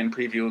 3 and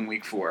previewing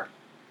Week 4.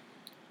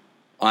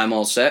 I'm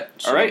all set.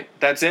 All right,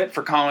 that's it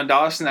for Colin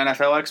Dawson,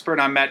 NFL expert.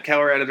 I'm Matt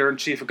Keller,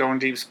 editor-in-chief of Going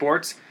Deep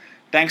Sports.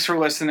 Thanks for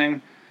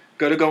listening.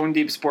 Go to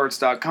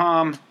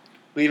goingdeepsports.com.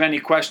 Leave any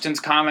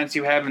questions, comments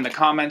you have in the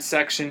comments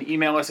section.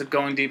 Email us at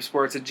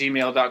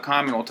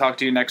goingdeepsports@gmail.com, and we'll talk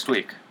to you next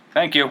week.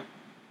 Thank you.